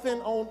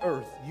nothing on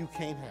earth you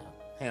can't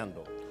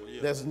handle.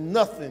 There's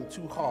nothing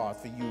too hard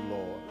for you,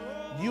 Lord.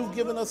 You've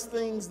given us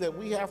things that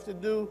we have to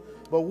do,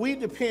 but we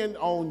depend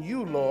on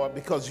you, Lord,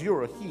 because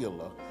you're a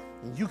healer.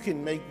 And you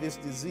can make this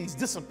disease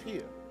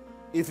disappear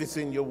if it's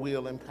in your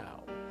will and power.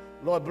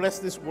 Lord, bless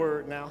this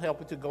word now.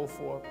 Help it to go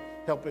forth.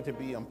 Help it to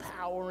be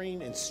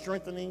empowering and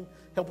strengthening.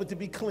 Help it to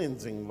be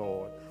cleansing,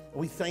 Lord.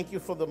 We thank you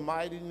for the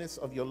mightiness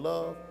of your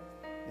love.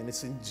 And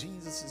it's in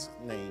Jesus'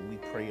 name we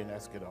pray and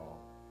ask it all.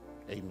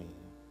 Amen.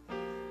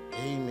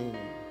 Amen.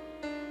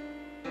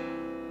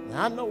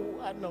 Now,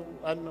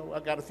 I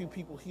got a few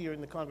people here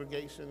in the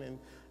congregation, and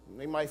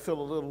they might feel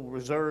a little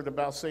reserved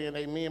about saying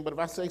amen. But if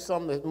I say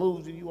something that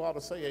moves you, you ought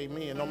to say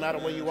amen, no matter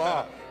where you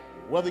are.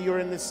 Whether you're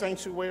in this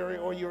sanctuary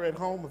or you're at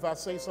home, if I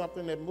say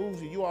something that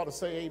moves you, you ought to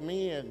say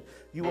amen.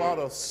 You ought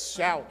to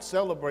shout,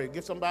 celebrate,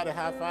 give somebody a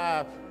high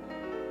five.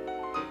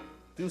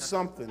 Do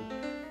something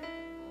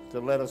to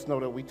let us know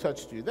that we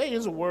touched you. There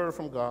is a word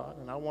from God,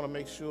 and I want to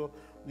make sure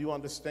you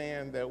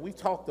understand that we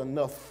talked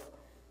enough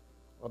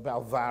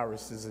about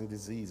viruses and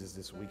diseases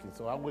this week, and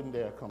so I wouldn't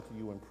dare come to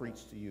you and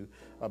preach to you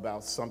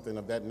about something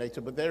of that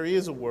nature. But there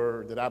is a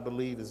word that I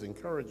believe is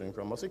encouraging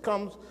from us. It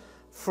comes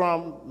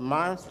from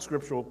my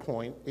scriptural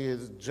point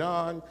is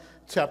John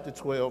chapter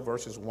 12,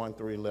 verses 1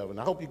 through 11.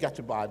 I hope you got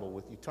your Bible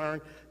with you.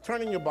 Turn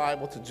in your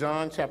Bible to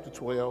John chapter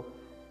 12,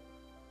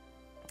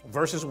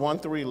 verses 1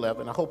 through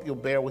 11. I hope you'll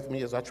bear with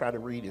me as I try to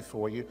read it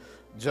for you.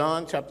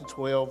 John chapter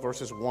 12,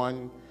 verses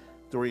 1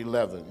 through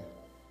 11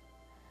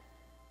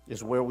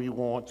 is where we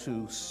want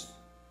to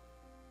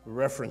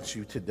reference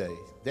you today.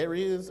 There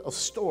is a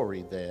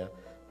story there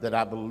that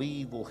I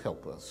believe will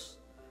help us.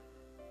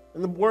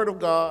 And the word of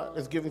God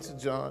as given to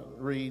John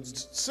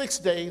reads, 6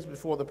 days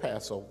before the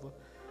Passover,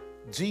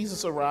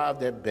 Jesus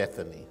arrived at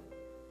Bethany,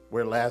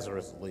 where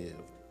Lazarus lived,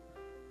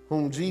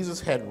 whom Jesus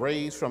had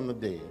raised from the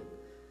dead.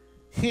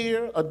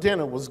 Here a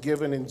dinner was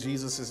given in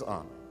Jesus'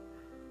 honor.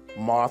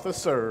 Martha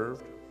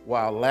served,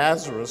 while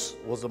Lazarus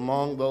was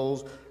among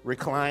those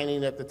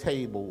reclining at the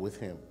table with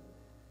him.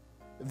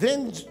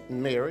 Then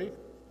Mary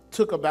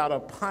took about a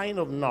pint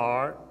of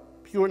nard,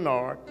 pure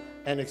nard,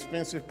 an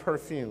expensive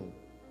perfume.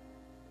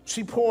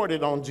 She poured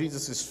it on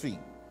Jesus' feet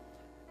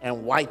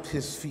and wiped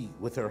his feet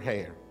with her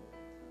hair.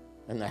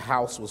 And the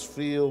house was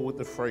filled with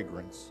the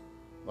fragrance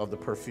of the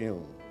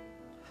perfume.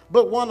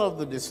 But one of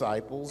the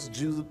disciples,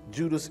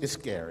 Judas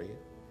Iscariot,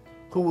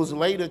 who was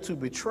later to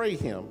betray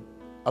him,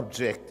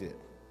 objected.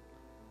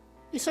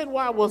 He said,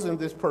 "Why wasn't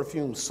this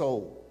perfume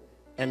sold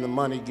and the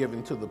money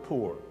given to the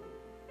poor?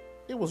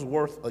 It was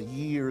worth a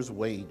year's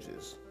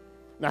wages."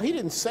 Now, he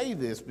didn't say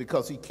this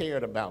because he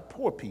cared about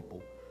poor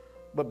people,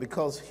 but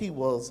because he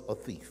was a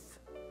thief.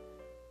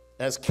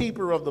 As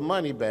keeper of the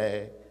money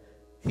bag,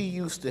 he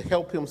used to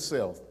help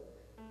himself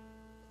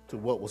to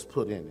what was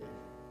put in it.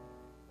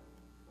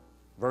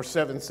 Verse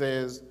 7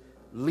 says,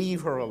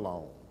 "Leave her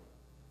alone,"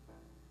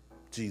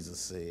 Jesus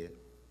said.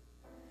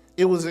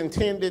 "It was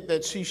intended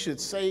that she should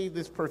save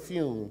this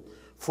perfume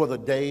for the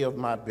day of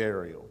my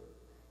burial.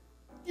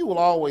 You will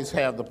always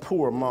have the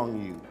poor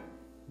among you,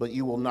 but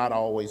you will not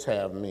always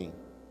have me."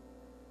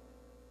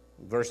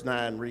 Verse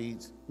 9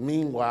 reads,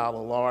 "Meanwhile,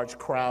 a large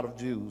crowd of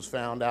Jews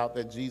found out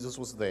that Jesus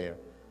was there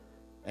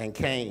and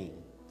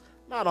came,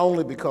 not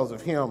only because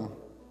of him,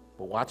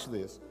 but watch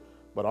this,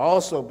 but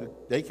also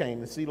they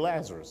came to see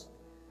Lazarus,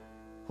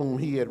 whom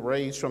he had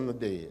raised from the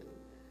dead.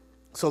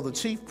 So the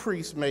chief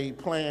priests made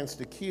plans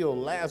to kill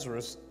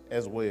Lazarus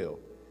as well.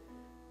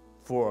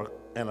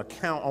 On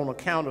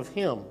account of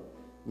him,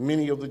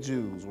 many of the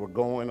Jews were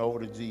going over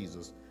to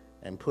Jesus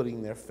and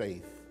putting their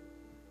faith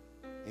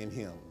in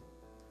him."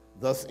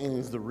 Thus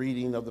ends the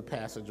reading of the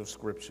passage of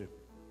Scripture.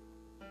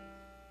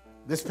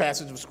 This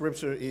passage of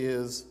Scripture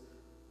is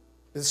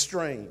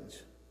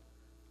strange,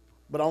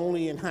 but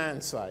only in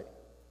hindsight.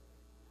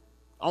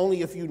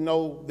 Only if you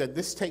know that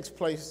this takes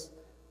place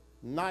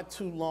not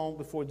too long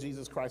before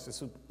Jesus Christ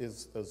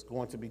is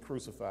going to be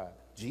crucified.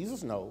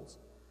 Jesus knows.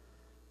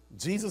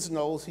 Jesus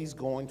knows he's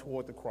going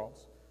toward the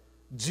cross.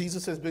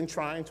 Jesus has been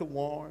trying to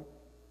warn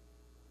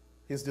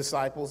his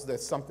disciples that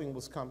something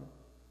was coming.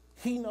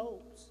 He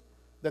knows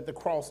that the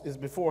cross is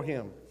before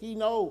him. He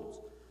knows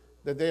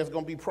that there's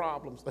going to be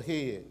problems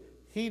ahead.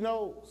 He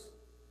knows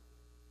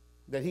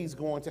that he's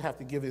going to have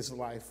to give his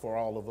life for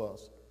all of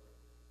us.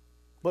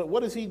 But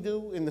what does he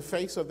do in the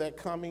face of that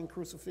coming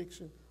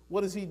crucifixion?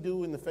 What does he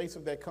do in the face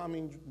of that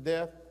coming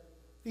death?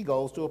 He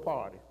goes to a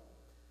party.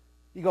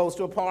 He goes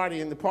to a party,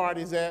 and the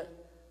party's at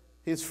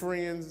his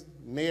friends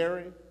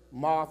Mary,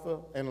 Martha,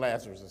 and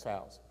Lazarus'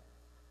 house.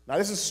 Now,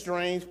 this is a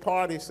strange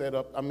party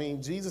setup. I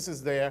mean, Jesus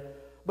is there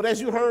But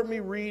as you heard me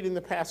read in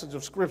the passage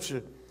of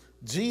Scripture,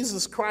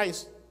 Jesus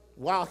Christ,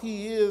 while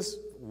he is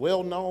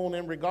well known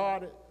and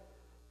regarded,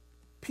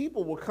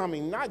 people were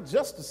coming not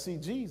just to see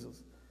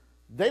Jesus.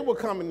 They were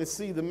coming to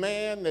see the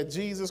man that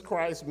Jesus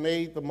Christ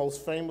made the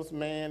most famous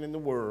man in the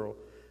world,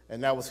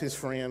 and that was his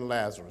friend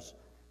Lazarus.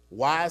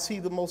 Why is he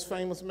the most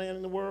famous man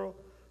in the world?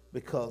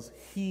 Because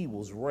he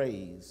was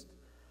raised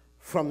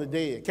from the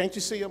dead. Can't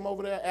you see him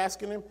over there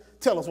asking him?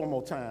 Tell us one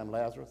more time,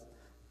 Lazarus.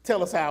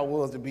 Tell us how it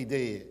was to be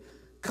dead.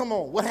 Come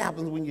on, what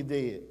happens when you're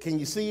dead? Can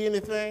you see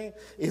anything?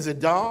 Is it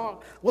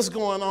dark? What's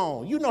going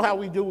on? You know how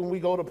we do when we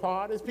go to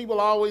parties. People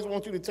always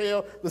want you to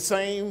tell the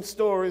same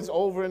stories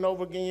over and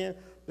over again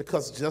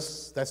because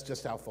that's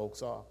just how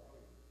folks are.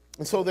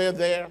 And so they're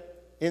there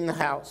in the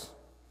house.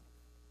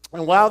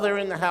 And while they're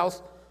in the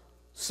house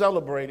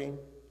celebrating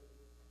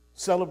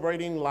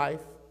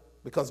life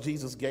because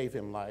Jesus gave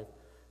him life,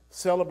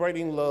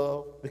 celebrating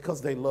love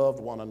because they loved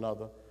one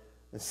another,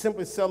 and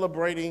simply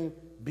celebrating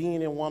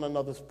being in one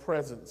another's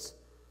presence,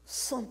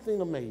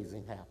 something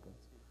amazing happens.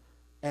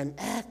 An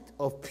act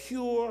of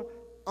pure,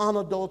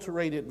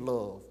 unadulterated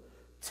love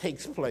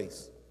takes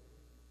place.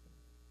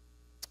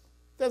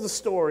 There's a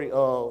story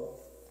of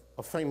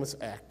a famous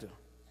actor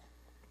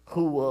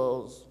who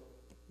was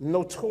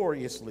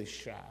notoriously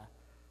shy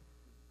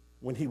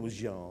when he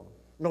was young,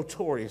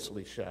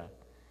 notoriously shy.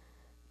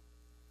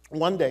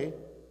 One day,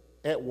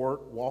 at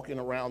work, walking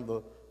around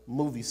the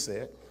movie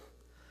set,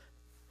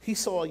 he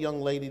saw a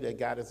young lady that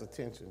got his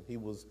attention. He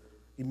was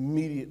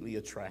immediately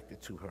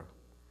attracted to her.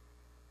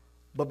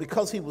 But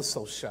because he was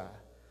so shy,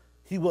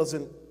 he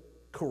wasn't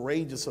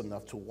courageous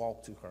enough to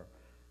walk to her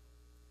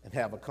and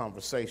have a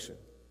conversation.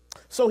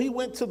 So he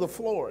went to the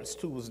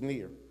florist who was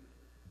near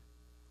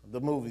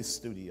the movie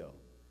studio,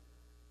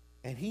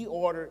 and he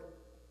ordered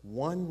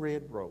one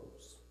red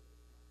rose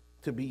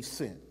to be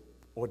sent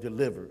or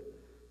delivered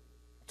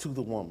to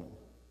the woman.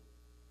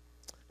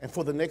 And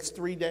for the next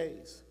 3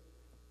 days,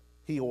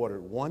 he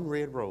ordered one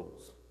red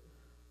rose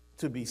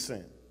to be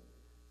sent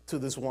to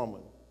this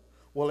woman.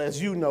 Well,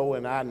 as you know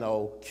and I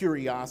know,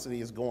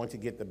 curiosity is going to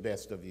get the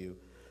best of you.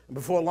 And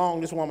before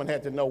long, this woman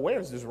had to know,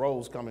 where's this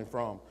rose coming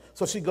from?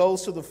 So she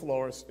goes to the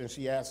florist and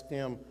she asked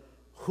him,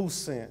 who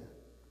sent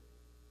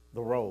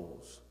the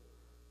rose?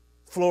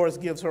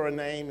 Florist gives her a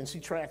name and she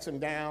tracks him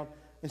down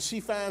and she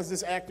finds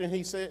this actor and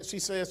she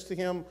says to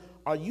him,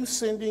 are you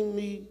sending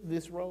me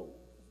these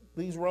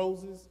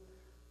roses?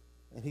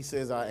 And he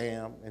says, I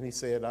am. And he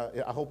said,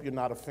 I hope you're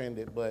not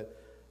offended, but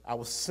I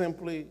was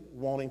simply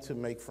wanting to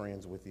make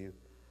friends with you.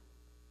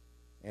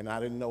 And I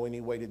didn't know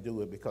any way to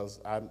do it because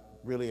I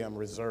really am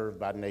reserved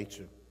by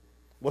nature.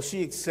 Well,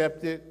 she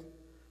accepted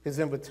his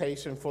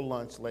invitation for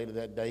lunch later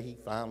that day. He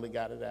finally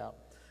got it out.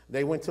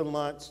 They went to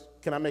lunch.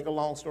 Can I make a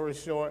long story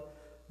short?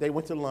 They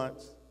went to lunch.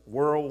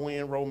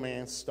 Whirlwind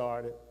romance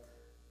started.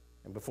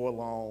 And before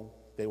long,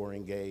 they were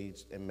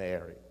engaged and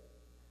married.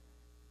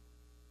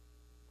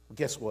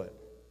 Guess what?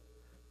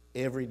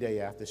 Every day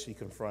after she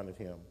confronted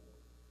him,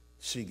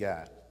 she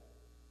got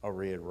a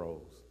red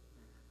rose.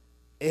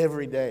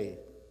 Every day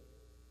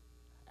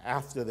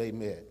after they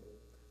met,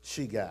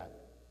 she got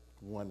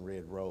one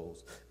red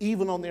rose.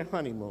 Even on their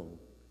honeymoon,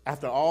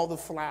 after all the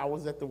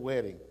flowers at the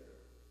wedding,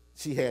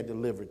 she had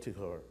delivered to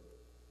her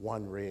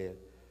one red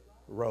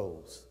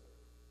rose.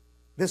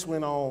 This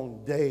went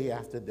on day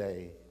after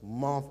day,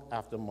 month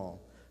after month,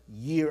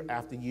 year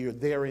after year,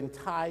 their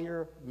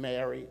entire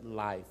married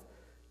life.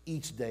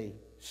 Each day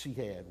she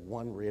had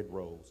one red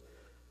rose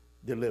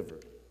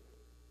delivered.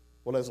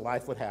 Well, as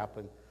life would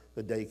happen,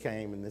 the day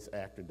came and this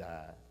actor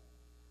died.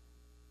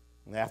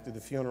 And after the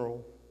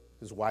funeral,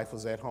 his wife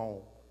was at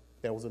home.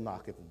 There was a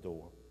knock at the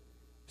door.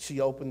 She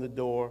opened the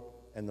door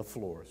and the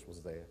florist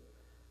was there.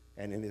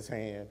 And in his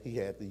hand, he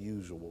had the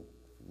usual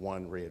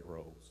one red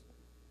rose.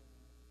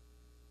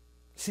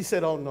 She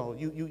said, oh no,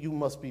 you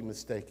must be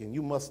mistaken.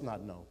 You must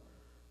not know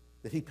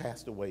that he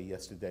passed away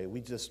yesterday.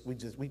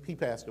 He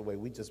passed away,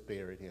 we just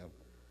buried him.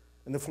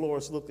 And the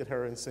florist looked at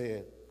her and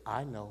said,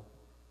 I know.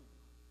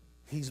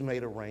 He's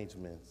made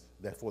arrangements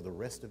that for the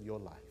rest of your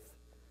life,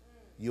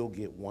 you'll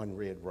get one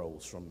red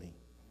rose from me,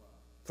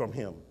 from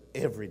him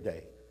every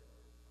day.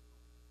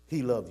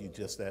 He loved you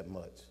just that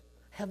much.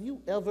 Have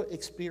you ever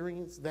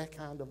experienced that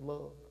kind of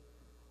love?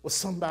 Where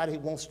somebody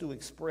wants to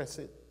express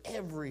it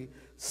every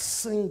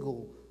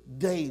single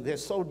day. They're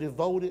so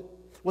devoted.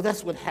 Well,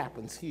 that's what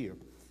happens here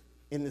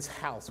in this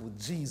house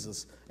with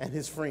Jesus and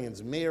his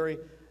friends, Mary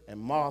and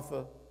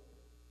Martha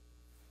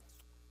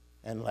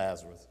and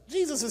Lazarus.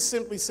 Jesus is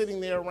simply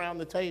sitting there around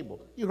the table.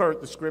 You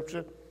heard the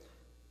scripture.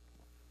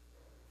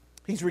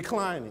 He's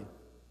reclining.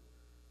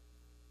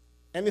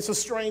 And it's a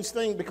strange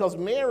thing because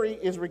Mary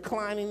is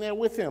reclining there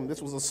with him.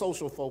 This was a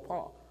social faux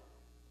pas.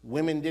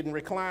 Women didn't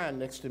recline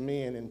next to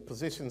men in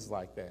positions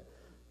like that.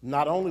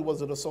 Not only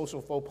was it a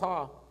social faux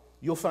pas,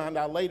 you'll find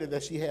out later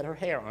that she had her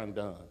hair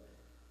undone.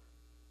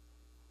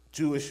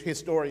 Jewish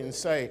historians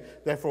say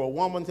that for a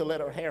woman to let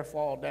her hair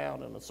fall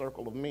down in a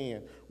circle of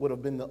men would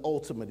have been the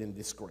ultimate in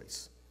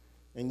disgrace.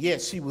 And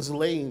yet she was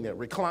laying there,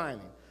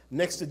 reclining,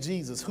 next to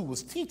Jesus, who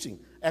was teaching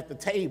at the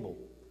table.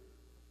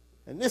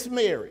 And this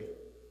Mary,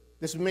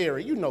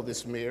 you know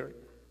this Mary.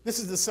 This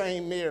is the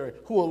same Mary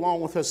who, along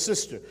with her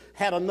sister,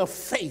 had enough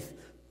faith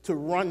to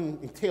run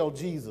and tell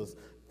Jesus,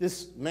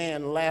 this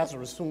man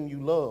Lazarus whom you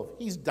love,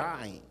 he's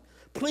dying.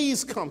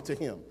 Please come to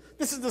him.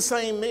 This is the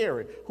same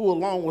Mary who,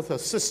 along with her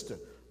sister,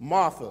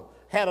 Martha,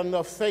 had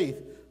enough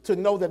faith to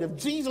know that if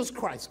Jesus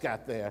Christ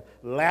got there,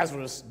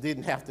 Lazarus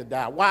didn't have to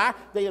die. Why?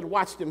 They had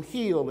watched him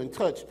heal and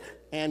touch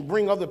and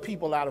bring other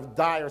people out of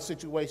dire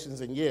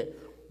situations, and yet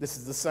this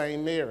is the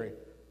same Mary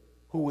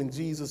who, when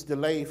Jesus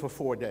delayed for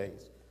 4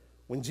 days,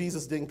 when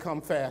Jesus didn't come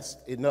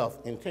fast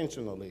enough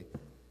intentionally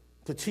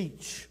to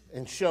teach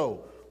and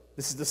show,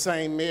 this is the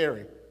same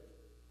Mary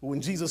who,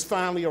 when Jesus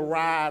finally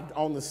arrived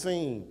on the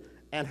scene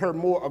and her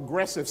more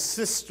aggressive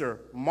sister,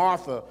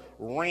 Martha,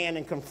 ran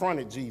and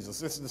confronted Jesus,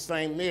 this is the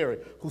same Mary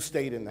who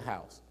stayed in the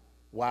house.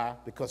 Why?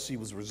 Because she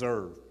was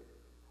reserved.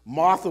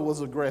 Martha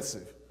was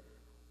aggressive.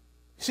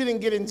 She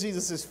didn't get in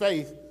Jesus'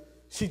 faith.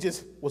 She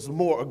just was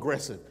more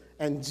aggressive.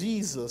 And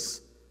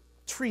Jesus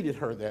treated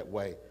her that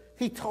way.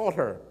 He taught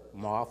her,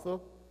 Martha,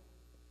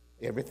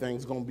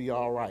 everything's going to be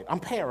all right. I'm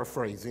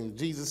paraphrasing.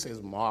 Jesus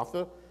says,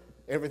 Martha,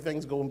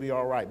 everything's going to be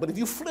all right. But if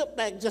you flip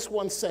back just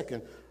 1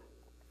 second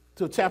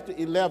to chapter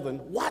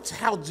 11, watch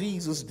how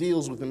Jesus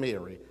deals with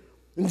Mary.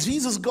 When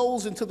Jesus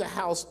goes into the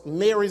house,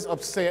 Mary's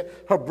upset.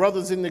 Her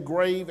brother's in the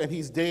grave and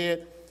he's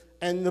dead.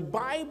 And the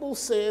Bible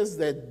says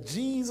that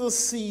Jesus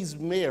sees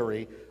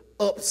Mary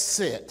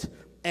upset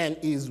and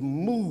is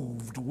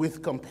moved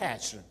with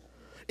compassion.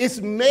 It's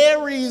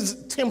Mary's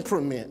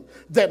temperament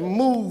that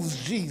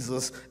moves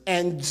Jesus,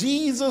 and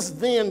Jesus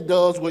then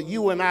does what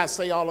you and I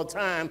say all the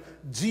time.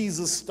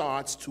 Jesus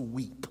starts to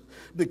weep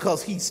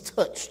because he's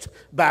touched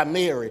by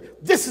Mary.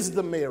 This is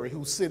the Mary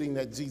who's sitting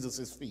at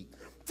Jesus' feet.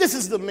 This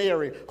is the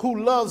Mary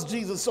who loves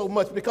Jesus so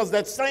much, because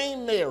that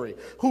same Mary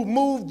who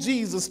moved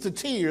Jesus to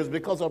tears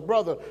because her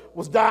brother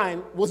was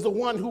dying was the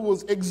one who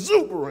was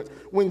exuberant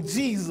when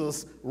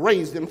Jesus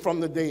raised him from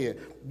the dead.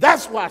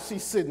 That's why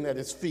she's sitting at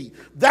his feet.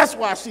 That's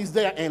why she's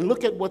there. And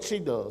look at what she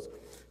does.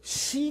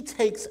 She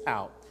takes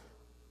out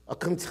a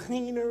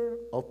container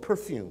of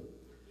perfume,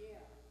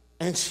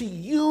 and she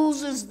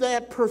uses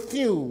that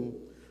perfume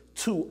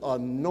to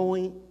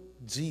anoint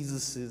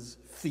Jesus'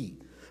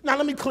 feet. Now,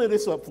 let me clear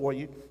this up for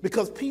you,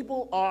 because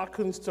people are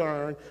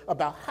concerned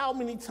about how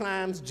many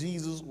times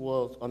Jesus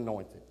was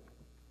anointed.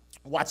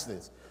 Watch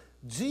this.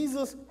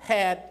 Jesus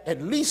had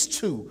at least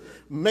 2,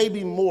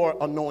 maybe more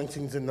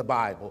anointings in the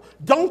Bible.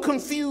 Don't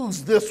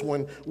confuse this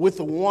one with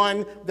the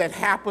one that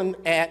happened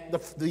at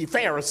the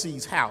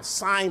Pharisees' house,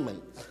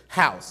 Simon's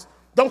house.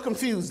 Don't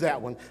confuse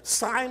that one.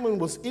 Simon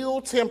was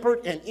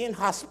ill-tempered and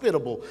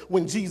inhospitable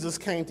when Jesus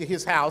came to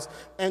his house,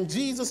 and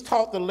Jesus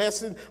taught the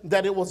lesson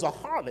that it was a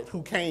harlot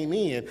who came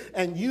in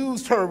and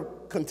used her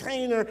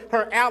container,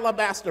 her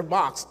alabaster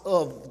box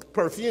of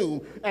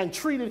perfume, and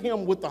treated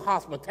him with the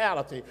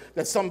hospitality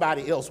that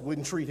somebody else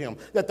wouldn't treat him,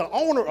 that the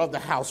owner of the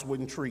house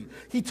wouldn't treat.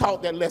 He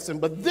taught that lesson,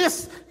 but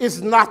this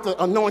is not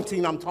the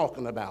anointing I'm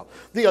talking about.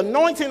 The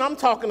anointing I'm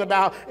talking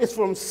about is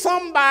from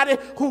somebody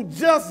who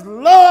just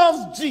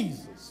loves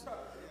Jesus.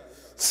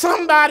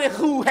 Somebody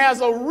who has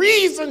a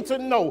reason to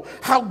know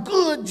how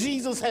good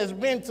Jesus has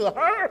been to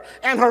her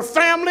and her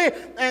family,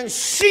 and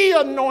she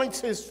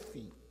anoints his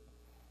feet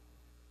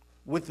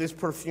with this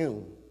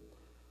perfume.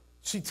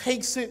 She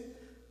takes it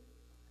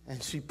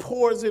and she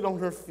pours it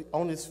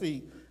on his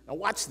feet. And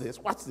watch this.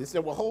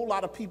 There were a whole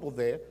lot of people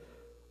there,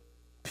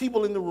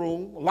 people in the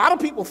room. A lot of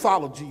people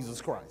followed Jesus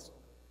Christ.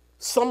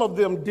 Some of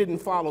them didn't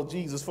follow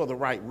Jesus for the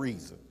right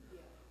reason.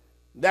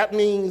 That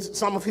means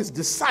some of his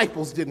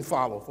disciples didn't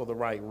follow for the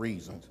right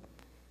reasons.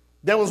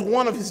 There was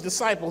one of his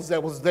disciples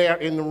that was there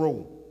in the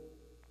room,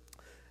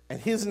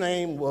 and his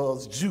name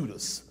was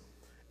Judas.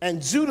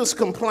 And Judas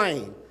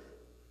complained.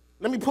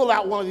 Let me pull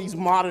out one of these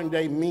modern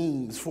day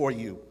memes for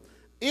you.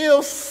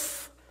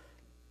 If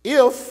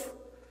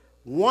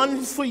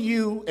 1 for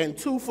you and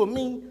 2 for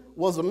me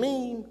was a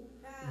meme,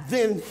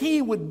 then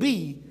he would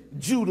be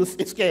Judas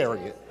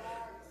Iscariot.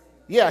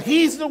 Yeah,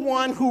 he's the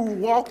one who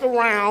walked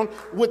around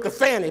with the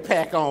fanny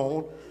pack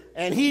on,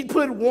 and he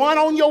put 1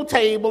 on your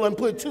table and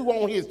put 2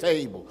 on his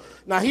table.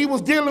 Now, he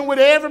was dealing with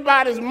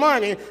everybody's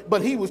money,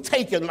 but he was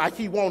taking like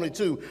he wanted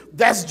to.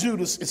 That's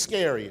Judas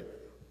Iscariot.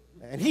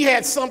 And he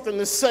had something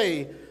to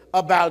say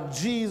about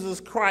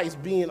Jesus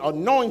Christ being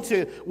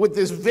anointed with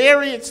this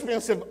very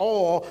expensive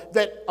oil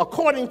that,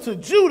 according to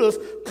Judas,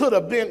 could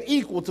have been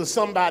equal to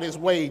somebody's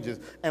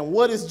wages. And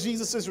what is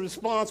Jesus'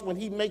 response when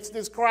he makes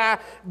this cry?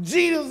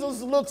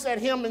 Jesus looks at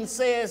him and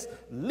says,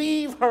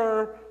 "Leave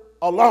her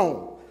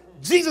alone."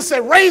 Jesus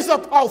said, "Raise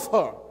up off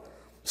her.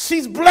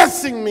 She's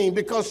blessing me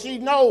because she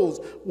knows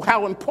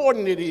how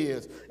important it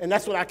is." And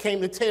that's what I came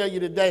to tell you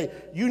today.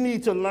 You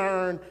need to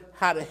learn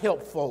how to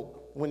help folk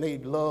when they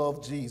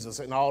love Jesus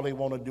and all they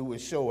want to do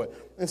is show it.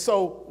 And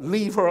so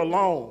leave her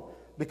alone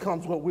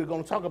becomes what we're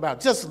going to talk about.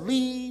 Just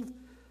leave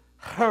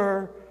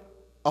her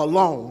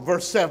alone.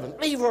 Verse 7,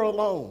 leave her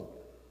alone.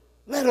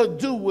 Let her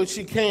do what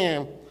she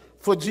can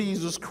for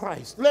Jesus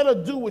Christ. Let her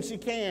do what she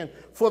can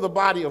for the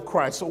body of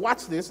Christ. So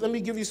watch this. Let me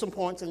give you some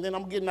points, and then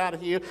I'm getting out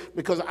of here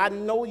because I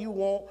know you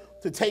want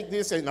to take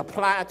this and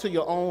apply it to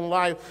your own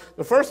life.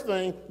 The first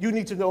thing you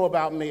need to know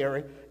about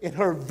Mary in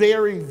her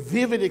very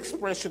vivid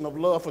expression of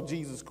love for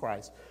Jesus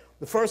Christ,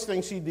 the first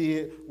thing she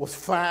did was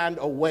find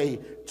a way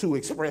to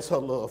express her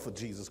love for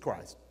Jesus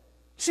Christ.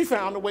 She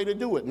found a way to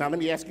do it. Now, let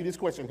me ask you this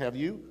question. Have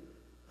you?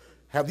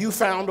 Have you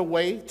found a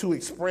way to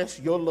express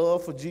your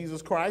love for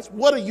Jesus Christ?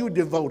 What are you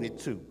devoted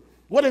to?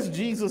 What has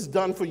Jesus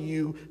done for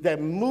you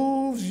that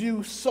moves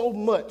you so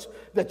much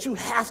that you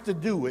have to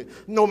do it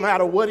no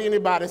matter what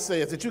anybody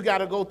says, that you got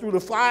to go through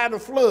the fire and the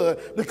flood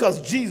because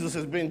Jesus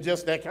has been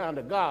just that kind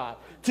of God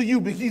to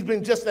you, because he's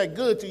been just that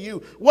good to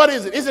you? What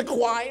is it? Is it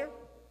choir?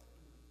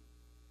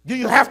 Do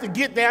you have to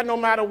get there no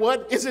matter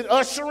what? Is it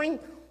ushering?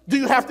 Do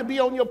you have to be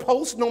on your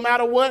post no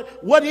matter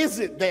what? What is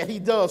it that he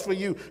does for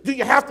you? Do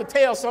you have to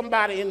tell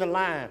somebody in the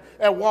line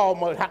at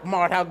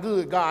Walmart how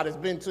good God has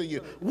been to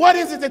you? What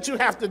is it that you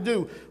have to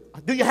do?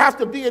 Do you have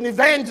to be an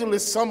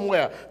evangelist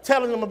somewhere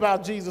telling them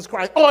about Jesus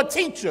Christ? Or a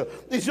teacher?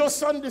 Is your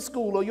Sunday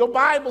school or your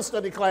Bible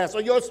study class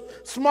or your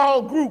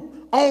small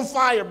group on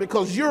fire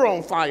because you're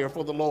on fire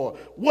for the Lord?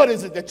 What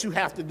is it that you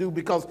have to do?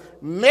 Because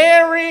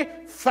Mary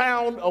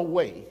found a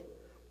way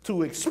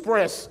to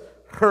express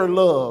her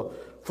love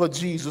for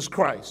Jesus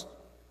Christ.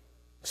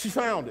 She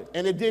found it.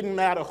 And it didn't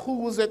matter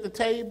who was at the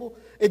table.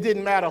 It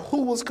didn't matter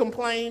who was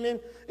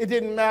complaining. It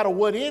didn't matter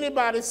what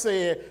anybody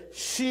said.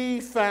 She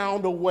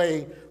found a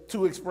way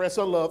to express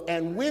her love.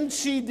 And when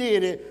she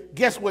did it,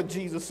 guess what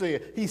Jesus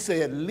said? He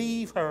said,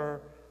 leave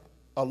her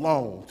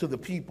alone, to the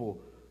people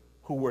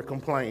who were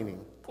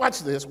complaining.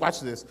 Watch this,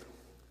 watch this.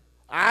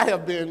 I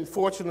have been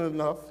fortunate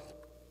enough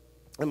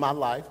in my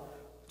life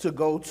to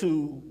go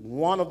to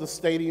one of the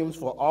stadiums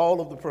for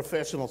all of the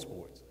professional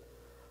sports.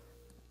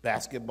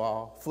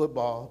 Basketball,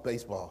 football,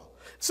 baseball.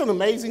 It's an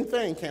amazing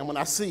thing, Cam, when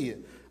I see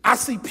it. I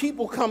see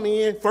people come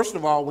in. First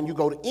of all, when you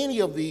go to any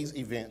of these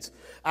events,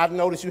 I've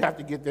noticed you have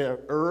to get there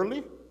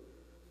early.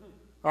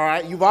 All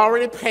right, you've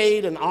already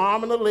paid an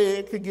arm and a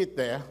leg to get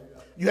there.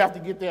 You have to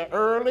get there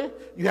early.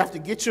 You have to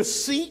get your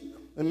seat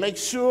and make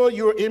sure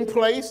you're in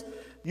place.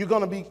 You're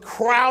going to be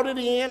crowded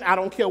in. I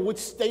don't care which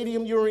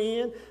stadium you're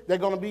in. They're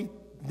going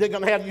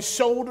to have you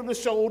shoulder to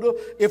shoulder.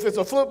 If it's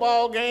a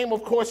football game,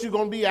 of course, you're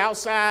going to be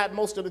outside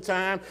most of the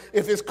time.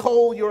 If it's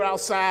cold, you're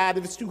outside.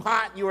 If it's too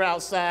hot, you're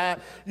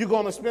outside. You're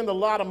going to spend a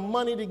lot of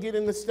money to get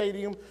in the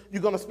stadium.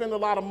 You're going to spend a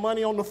lot of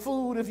money on the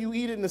food if you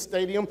eat in the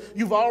stadium.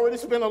 You've already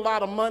spent a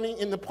lot of money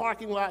in the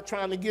parking lot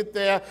trying to get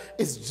there.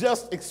 It's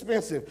just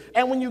expensive.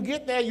 And when you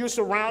get there, you're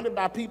surrounded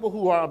by people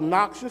who are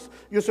obnoxious.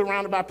 You're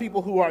surrounded by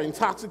people who are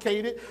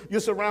intoxicated. You're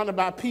surrounded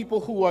by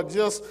people who are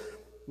just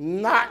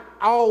not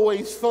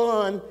always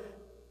fun.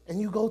 And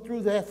you go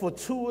through that for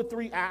 2 or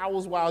 3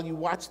 hours while you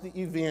watch the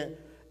event.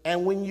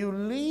 And when you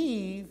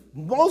leave,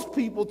 most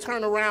people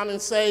turn around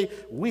and say,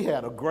 we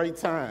had a great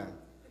time.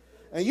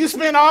 And you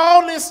spend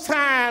all this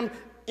time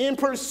in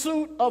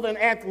pursuit of an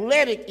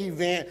athletic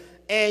event.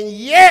 And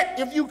yet,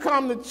 if you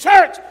come to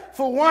church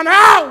for 1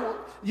 hour,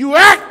 you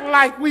act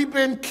like we've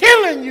been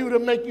killing you to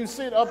make you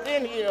sit up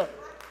in here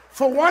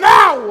for 1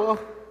 hour.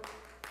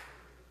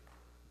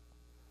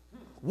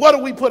 What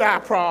do we put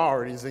our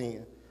priorities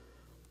in?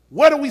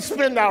 Where do we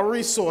spend our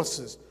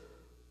resources?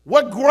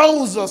 What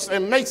grows us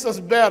and makes us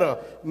better?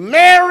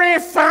 Mary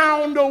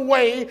found a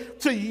way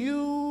to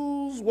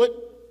use what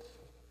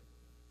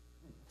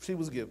she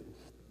was given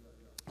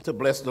to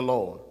bless the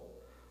Lord.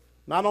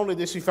 Not only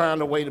did she find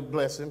a way to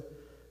bless him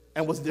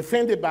and was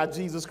defended by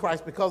Jesus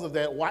Christ because of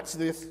that, watch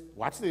this,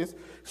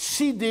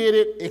 she did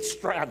it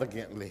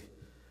extravagantly.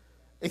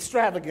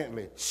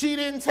 Extravagantly. She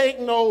didn't take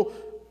no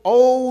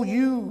old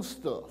used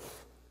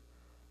stuff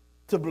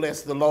to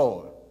bless the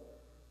Lord.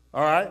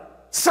 All right?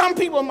 Some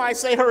people might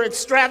say her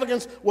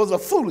extravagance was a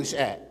foolish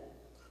act.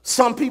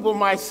 Some people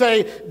might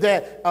say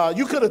that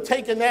you could have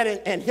taken that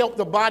and helped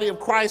the body of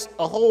Christ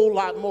a whole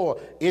lot more.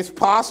 It's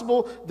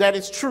possible that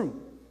it's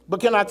true.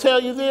 But can I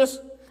tell you this?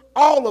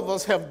 All of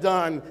us have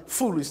done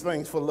foolish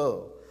things for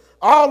love.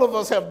 All of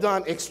us have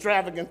done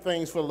extravagant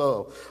things for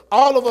love.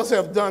 All of us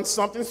have done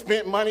something,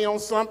 spent money on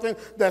something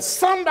that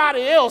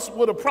somebody else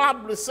would have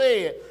probably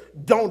said,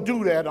 don't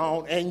do that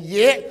on. And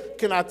yet,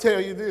 can I tell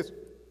you this?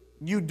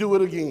 You do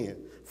it again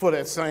for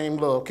that same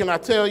love. Can I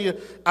tell you,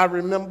 I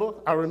remember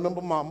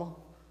Mama,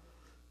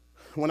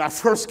 when I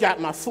first got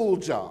my full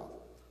job,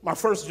 my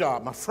first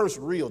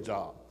real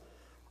job,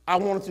 I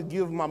wanted to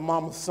give my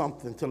mama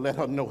something to let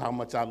her know how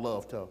much I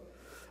loved her.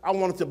 I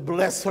wanted to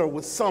bless her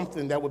with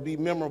something that would be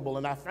memorable,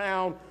 and I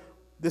found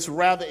this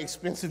rather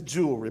expensive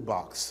jewelry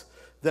box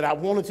that I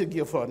wanted to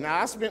give her. Now,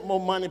 I spent more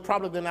money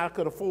probably than I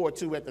could afford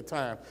to at the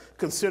time,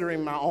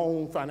 considering my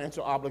own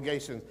financial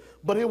obligations,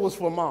 but it was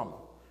for Mama.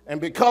 And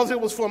because it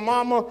was for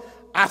Mama,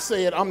 I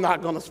said, I'm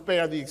not going to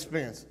spare the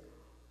expense.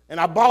 And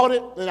I bought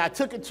it, and I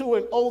took it to her,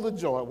 and oh, the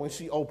joy when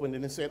she opened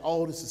it and said,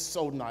 oh, this is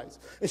so nice.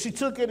 And she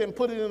took it and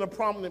put it in a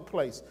prominent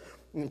place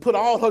and put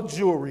all her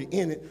jewelry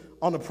in it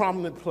on a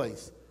prominent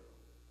place.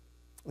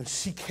 And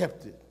she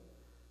kept it.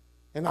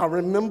 And I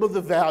remember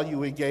the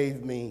value it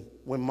gave me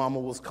when Mama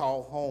was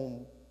called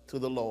home to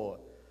the Lord.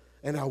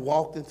 And I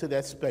walked into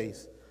that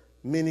space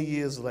many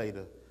years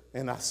later,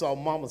 and I saw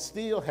Mama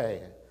still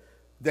had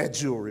that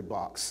jewelry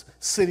box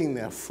sitting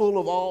there full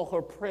of all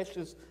her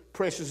precious,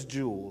 precious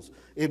jewels.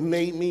 It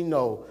made me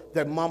know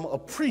that Mama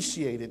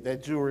appreciated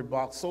that jewelry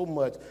box so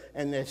much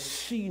and that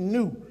she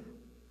knew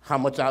how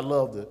much I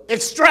loved her.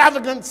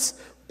 Extravagance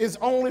is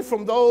only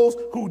from those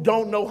who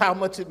don't know how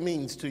much it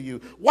means to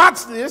you.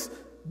 Watch this.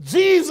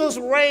 Jesus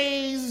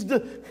raised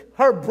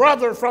her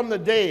brother from the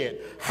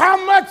dead.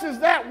 How much is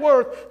that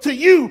worth to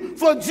you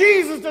for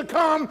Jesus to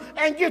come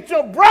and get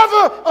your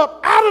brother up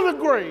out of the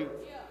grave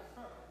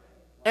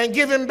and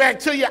give him back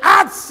to you?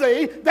 I'd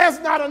say there's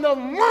not enough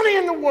money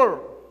in the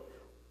world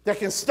that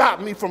can stop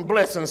me from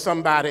blessing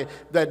somebody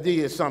that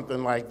did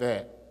something like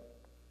that.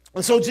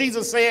 And so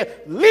Jesus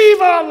said, leave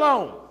her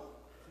alone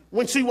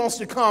when she wants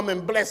to come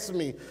and bless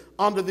me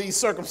under these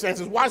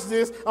circumstances. Watch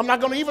this. I'm not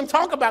going to even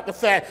talk about the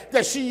fact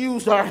that she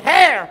used her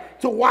hair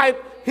to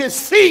wipe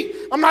his feet.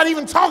 I'm not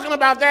even talking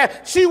about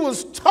that. She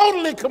was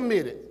totally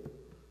committed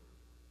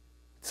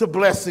to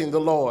blessing the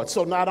Lord.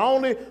 So not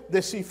only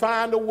did she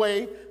find a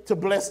way to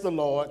bless the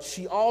Lord,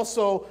 she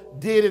also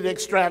did it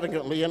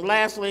extravagantly. And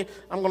lastly,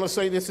 I'm going to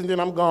say this and then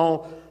I'm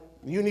gone.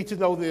 You need to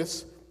know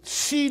this.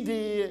 She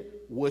did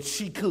what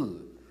she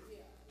could.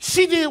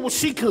 She did what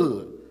she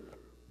could.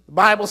 The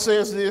Bible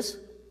says this.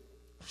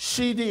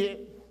 She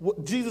did.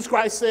 Jesus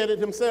Christ said it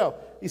himself.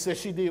 He said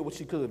she did what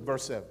she could,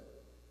 verse 7.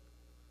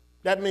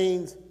 That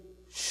means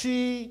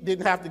she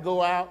didn't have to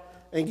go out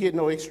and get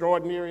no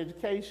extraordinary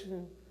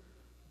education.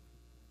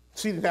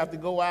 She didn't have to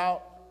go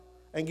out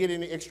and get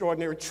any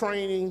extraordinary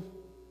training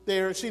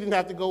there. She didn't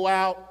have to go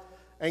out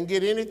and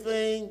get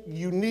anything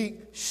unique.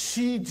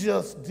 She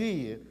just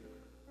did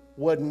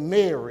what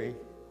Mary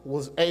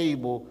was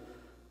able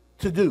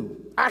to do.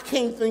 I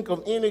can't think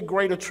of any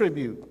greater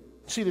tribute.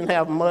 She didn't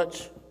have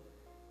much,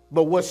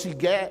 but what she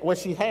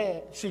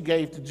had, she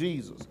gave to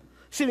Jesus.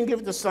 She didn't give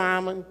it to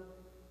Simon.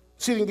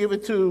 She didn't give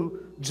it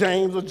to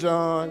James or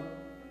John.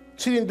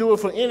 She didn't do it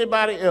for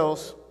anybody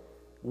else.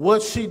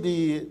 What she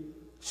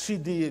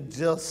did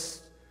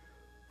just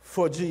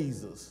for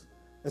Jesus.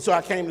 And so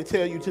I came to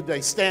tell you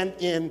today, stand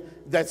in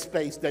that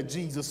space that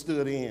Jesus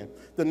stood in.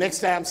 The next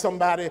time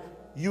somebody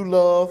you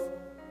love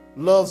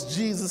loves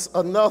Jesus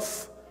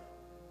enough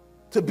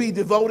to be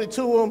devoted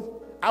to him,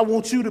 I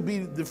want you to be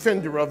the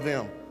defender of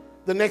them.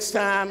 The next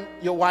time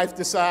your wife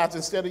decides,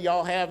 instead of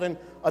y'all having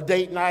a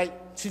date night,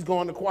 she's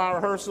going to choir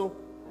rehearsal,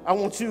 I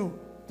want you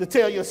to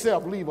tell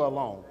yourself, leave her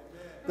alone.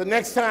 The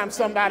next time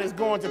somebody's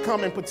going to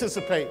come and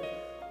participate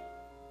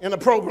in a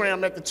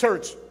program at the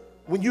church,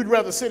 when you'd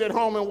rather sit at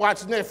home and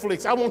watch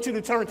Netflix, I want you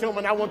to turn to them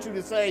and I want you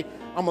to say,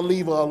 I'm going to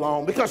leave her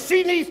alone. Because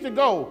she needs to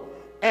go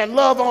and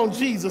love on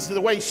Jesus the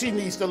way she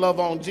needs to love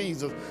on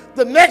Jesus.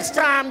 The next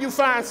time you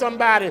find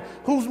somebody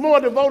who's more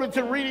devoted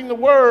to reading the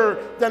word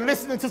than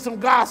listening to some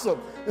gossip,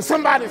 and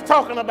somebody's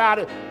talking about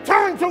it,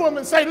 turn to them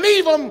and say,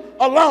 leave them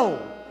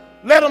alone.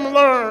 Let them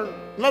learn,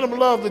 let them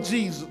love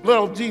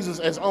Jesus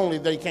as only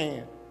they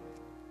can.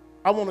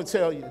 I want to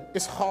tell you,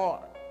 it's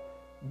hard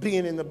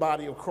being in the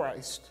body of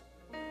Christ.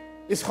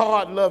 It's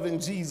hard loving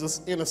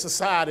Jesus in a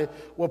society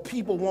where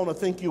people want to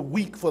think you're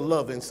weak for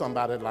loving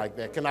somebody like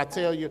that. Can I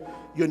tell you,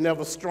 you're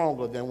never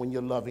stronger than when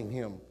you're loving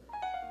him,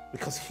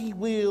 because he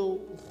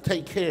will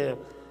take care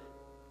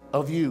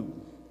of you.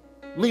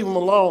 Leave him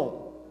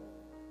alone.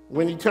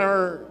 When he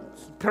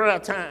turns prayer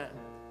time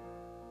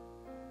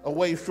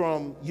away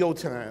from your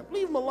time,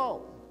 leave him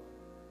alone.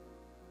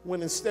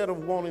 When instead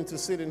of wanting to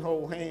sit and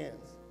hold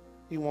hands,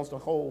 he wants to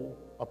hold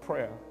a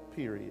prayer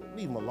period,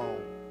 leave him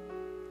alone.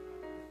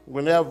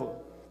 Whenever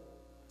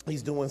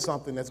he's doing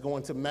something that's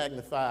going to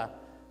magnify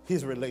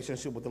his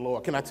relationship with the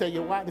Lord. Can I tell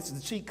you why? This is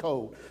the cheat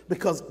code.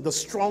 Because the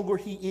stronger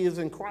he is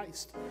in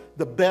Christ,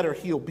 the better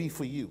he'll be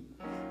for you.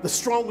 The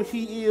stronger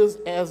he is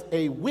as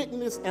a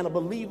witness and a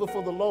believer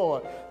for the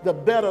Lord, the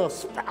better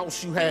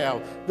spouse you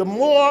have. The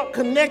more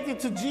connected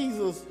to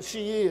Jesus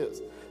she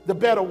is, the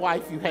better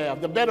wife you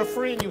have, the better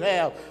friend you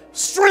have.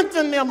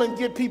 Strengthen them and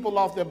get people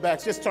off their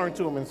backs. Just turn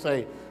to them and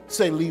say,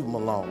 leave them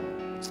alone.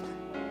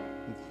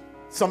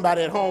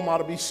 Somebody at home ought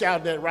to be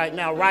shouting that right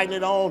now, writing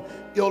it on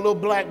your little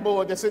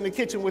blackboard that's in the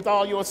kitchen with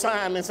all your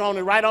assignments on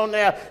it, right on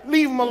there.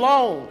 Leave them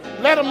alone.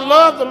 Let them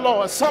love the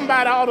Lord.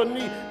 Somebody ought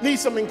to need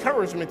some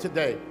encouragement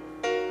today.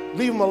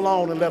 Leave them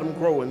alone and let them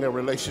grow in their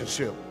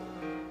relationship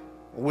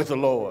with the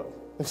Lord.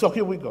 And so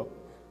here we go.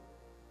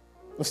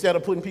 Instead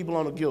of putting people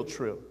on a guilt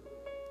trip,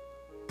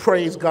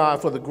 praise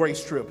God for the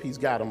grace trip he's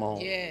got them on.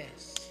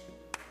 Yes.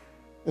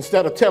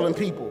 Instead of telling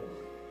people,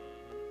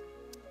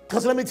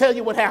 because let me tell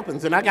you what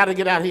happens, and I got to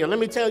get out of here. Let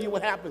me tell you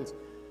what happens.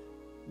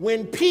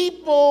 When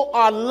people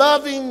are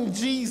loving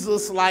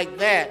Jesus like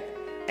that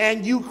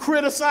and you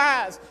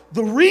criticize,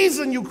 the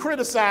reason you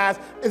criticize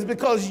is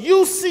because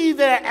you see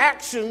their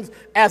actions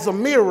as a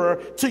mirror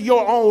to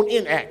your own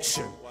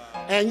inaction.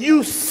 And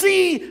you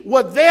see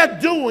what they're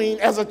doing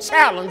as a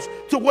challenge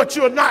to what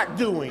you're not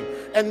doing.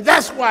 And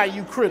that's why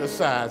you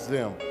criticize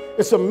them.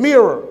 It's a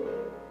mirror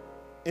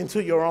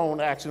into your own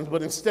actions.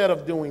 But instead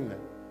of doing that,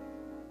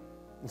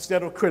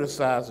 instead of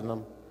criticizing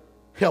them,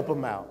 help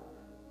them out.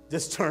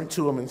 Just turn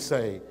to them and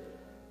say,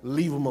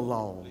 leave them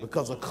alone,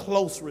 because a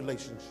close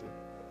relationship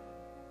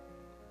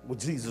with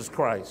Jesus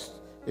Christ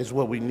is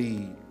what we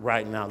need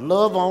right now.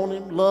 Love on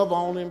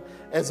him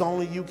as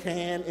only you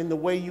can, in the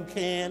way you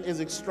can, as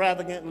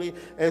extravagantly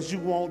as you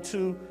want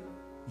to.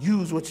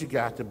 Use what you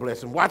got to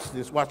bless him. Watch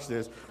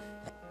this.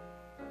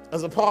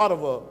 As a part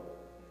of a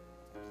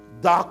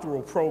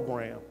doctoral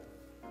program,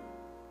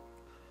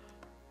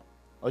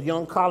 a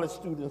young college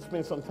student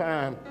spent some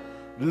time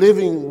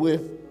living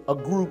with a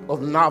group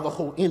of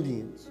Navajo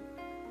Indians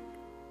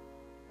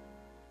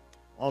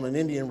on an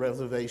Indian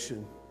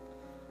reservation,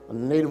 a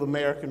Native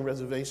American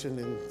reservation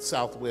in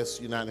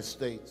Southwest United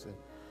States. And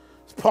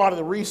as part of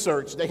the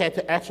research, they had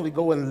to actually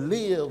go and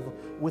live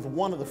with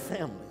one of the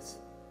families.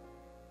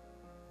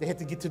 They had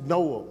to get to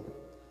know them.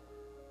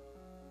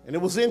 And it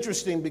was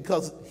interesting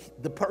because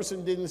the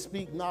person didn't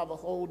speak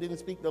Navajo, didn't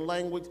speak the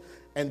language,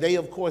 and they,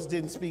 of course,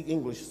 didn't speak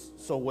English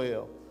so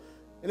well.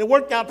 And it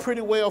worked out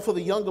pretty well for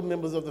the younger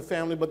members of the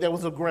family, but there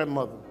was a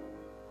grandmother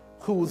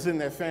who was in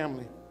that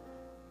family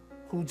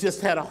who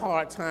just had a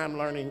hard time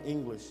learning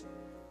English.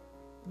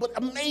 But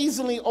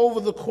amazingly, over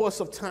the course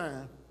of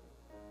time,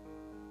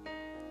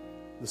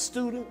 the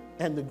student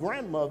and the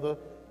grandmother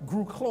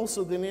grew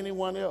closer than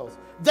anyone else.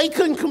 They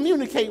couldn't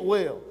communicate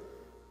well,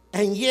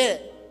 and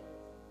yet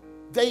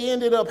they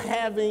ended up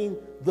having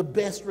the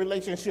best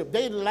relationship.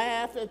 They'd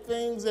laugh at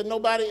things that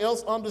nobody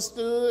else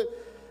understood.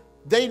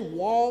 They'd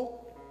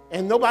walk,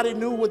 and nobody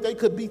knew what they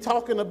could be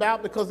talking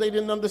about because they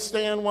didn't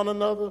understand one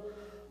another.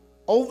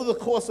 Over the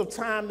course of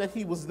time that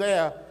he was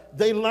there,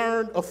 they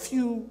learned a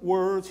few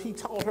words. He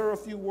taught her a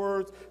few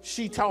words.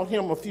 She taught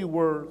him a few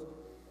words.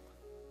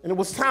 And it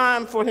was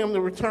time for him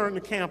to return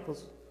to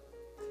campus.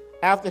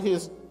 After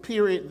his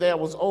period there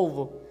was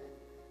over,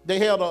 they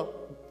held a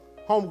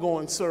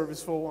homegoing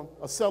service for him,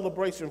 a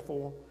celebration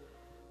for him.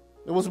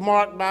 It was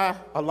marked by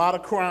a lot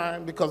of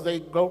crying because they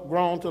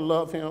grown to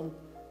love him.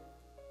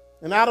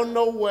 And out of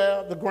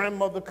nowhere, the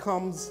grandmother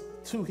comes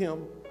to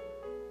him,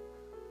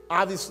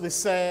 obviously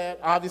sad,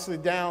 obviously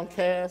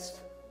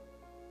downcast.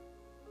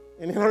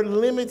 And in her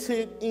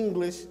limited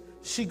English,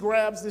 she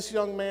grabs this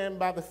young man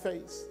by the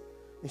face,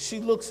 and she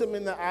looks him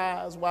in the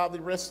eyes while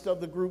the rest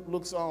of the group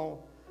looks on.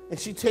 And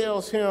she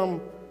tells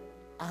him,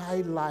 I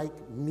like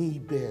me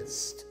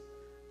best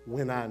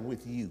when I'm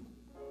with you.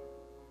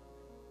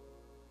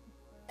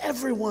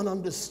 Everyone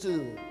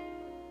understood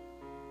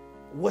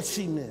what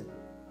she meant.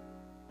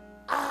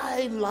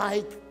 I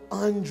like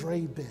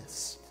Andre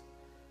best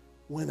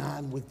when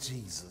I'm with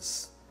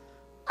Jesus.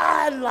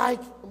 I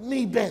like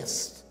me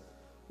best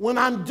when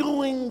I'm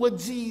doing what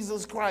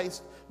Jesus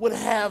Christ would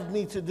have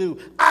me to do.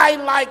 I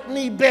like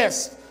me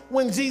best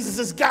when Jesus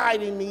is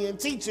guiding me and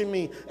teaching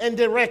me and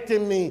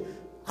directing me.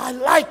 I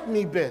like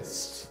me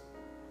best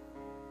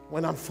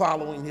when I'm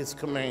following his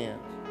command.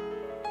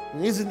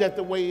 And isn't that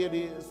the way it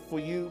is for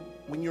you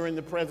when you're in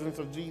the presence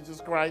of Jesus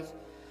Christ?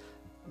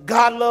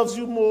 God loves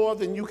you more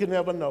than you can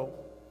ever know.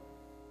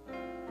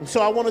 And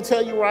so I want to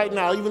tell you right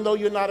now, even though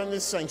you're not in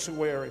this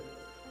sanctuary,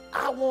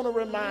 I want to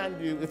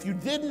remind you, if you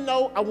didn't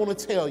know, I want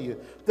to tell you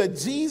that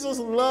Jesus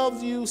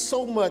loved you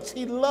so much.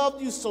 He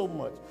loved you so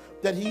much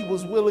that he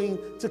was willing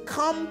to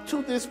come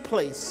to this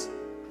place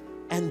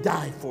and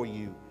die for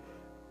you.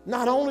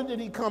 Not only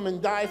did he come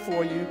and die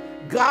for you,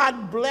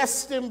 God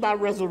blessed him by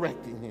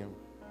resurrecting him.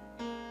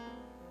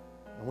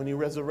 And when he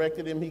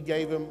resurrected him, he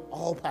gave him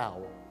all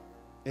power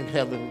in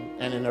heaven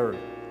and in earth.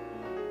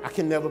 I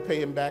can never pay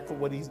him back for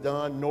what he's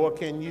done, nor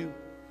can you.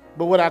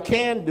 But what I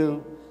can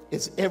do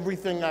is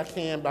everything I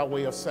can by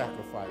way of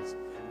sacrifice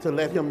to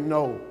let him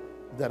know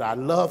that I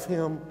love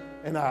him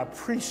and I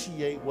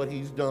appreciate what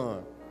he's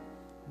done.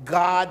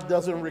 God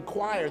doesn't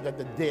require that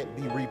the debt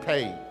be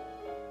repaid.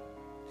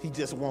 He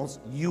just wants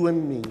you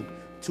and me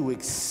to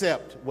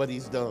accept what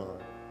he's done.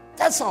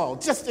 That's all.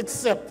 Just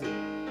accept it.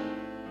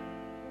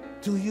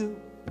 Do you?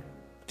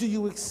 Do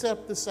you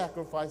accept the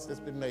sacrifice that's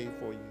been made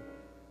for you?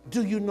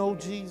 Do you know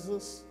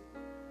Jesus?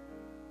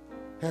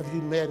 Have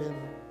you met him?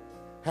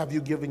 Have you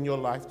given your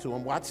life to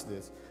him? Watch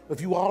this.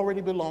 If you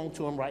already belong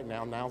to him right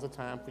now, now's the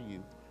time for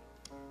you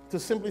to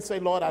simply say,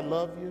 Lord, I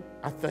love you.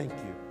 I thank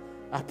you.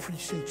 I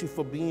appreciate you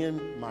for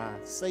being my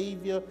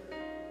Savior.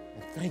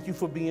 And thank you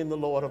for being the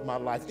Lord of my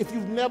life. If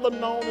you've never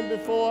known him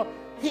before,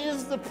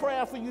 here's the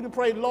prayer for you to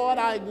pray. Lord,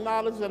 I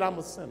acknowledge that I'm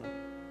a sinner.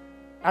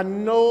 I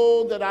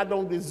know that I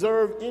don't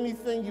deserve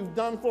anything you've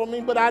done for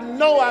me, but I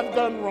know I've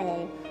done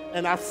wrong,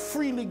 and I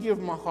freely give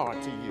my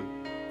heart to you.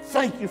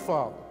 Thank you,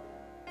 Father,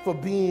 for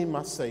being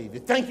my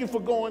Savior. Thank you for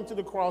going to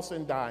the cross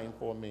and dying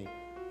for me.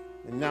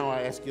 And now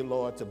I ask you,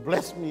 Lord, to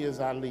bless me as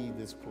I leave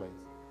this place.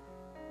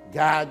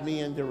 Guide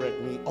me and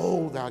direct me,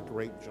 oh, thou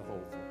great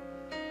Jehovah.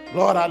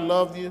 Lord, I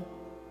love you.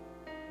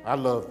 I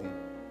love you.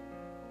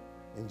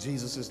 In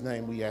Jesus'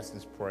 name we ask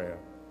this prayer.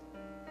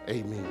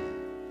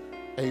 Amen.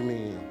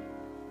 Amen.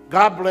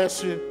 God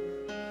bless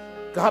you.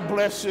 God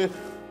bless you.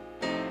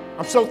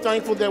 I'm so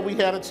thankful that we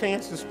had a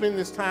chance to spend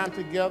this time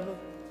together.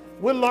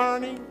 We're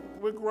learning.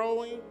 we're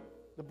growing.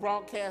 The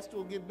broadcast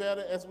will get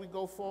better as we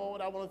go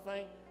forward. I want to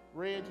thank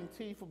Reg and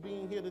T for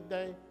being here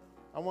today.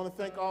 I want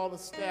to thank all the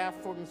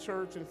staff from the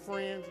church and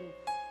friends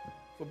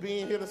for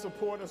being here to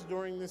support us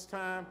during this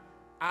time.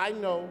 I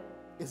know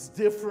it's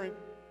different,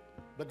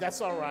 but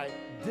that's all right.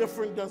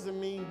 Different doesn't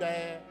mean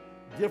bad.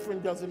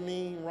 Different doesn't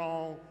mean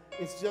wrong.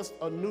 It's just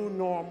a new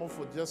normal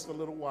for just a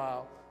little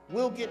while.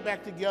 We'll get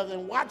back together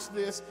and watch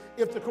this.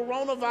 If the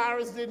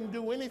coronavirus didn't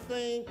do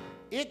anything,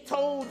 it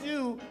told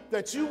you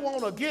that you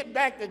want to get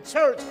back to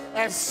church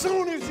as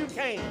soon as you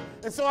can.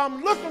 And so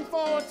I'm looking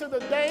forward to the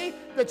day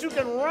that you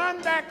can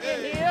run back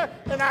in here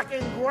and I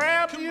can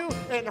grab you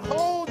and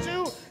hold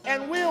you,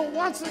 and we'll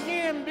once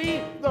again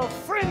be the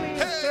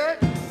friendliest church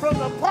from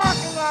the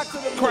parking lot to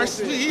the Christ,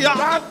 pulpit. we are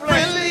God the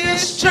bless you.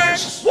 friendliest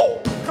church. Woo.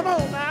 Come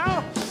on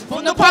now.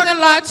 From the parking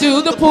lot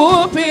to the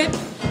pulpit,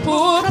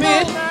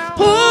 pulpit,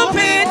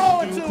 pulpit.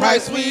 In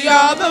Christ we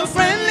are the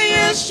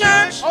friendliest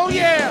church. Oh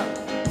yeah.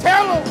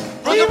 Tell them.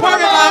 From the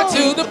parking lot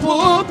to the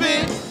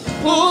pulpit,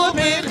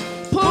 pulpit,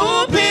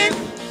 pulpit.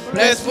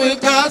 Blessed with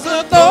God's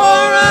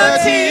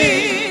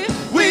authority.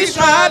 We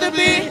strive to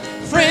be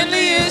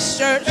friendliest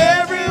church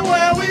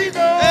Everywhere we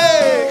go.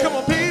 Hey, come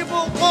on,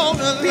 people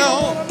wanna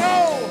know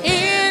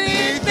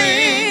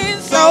anything.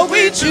 So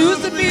we choose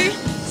to be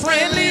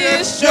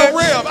friendliest church. Yo,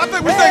 Rev, I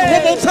think we sing it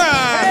one more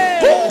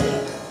time.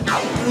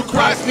 Through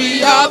Christ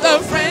we are the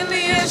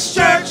friendliest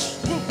church.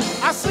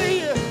 I see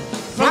you.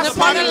 From the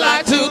parking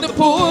lot to the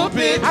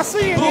pulpit, I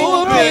see you.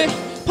 pulpit,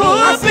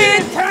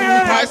 pulpit.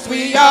 Through Christ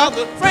we are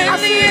the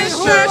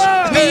friendliest church.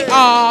 We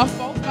are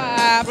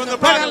 4-5. From the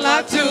parking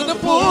lot to the I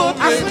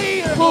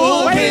see pulpit, you.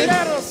 pulpit, Wave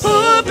at us.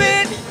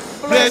 pulpit.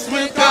 Blessed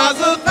with God's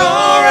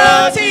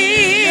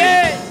authority.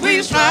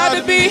 We strive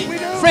to be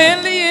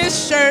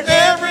friendliest church.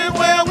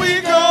 Everywhere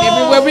we go.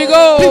 Everywhere we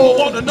go. People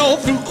want to know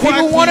through Christ.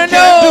 People want to we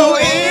can know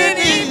do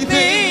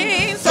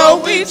anything. So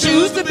we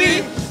choose to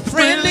be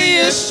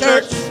friendliest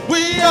church.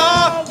 We are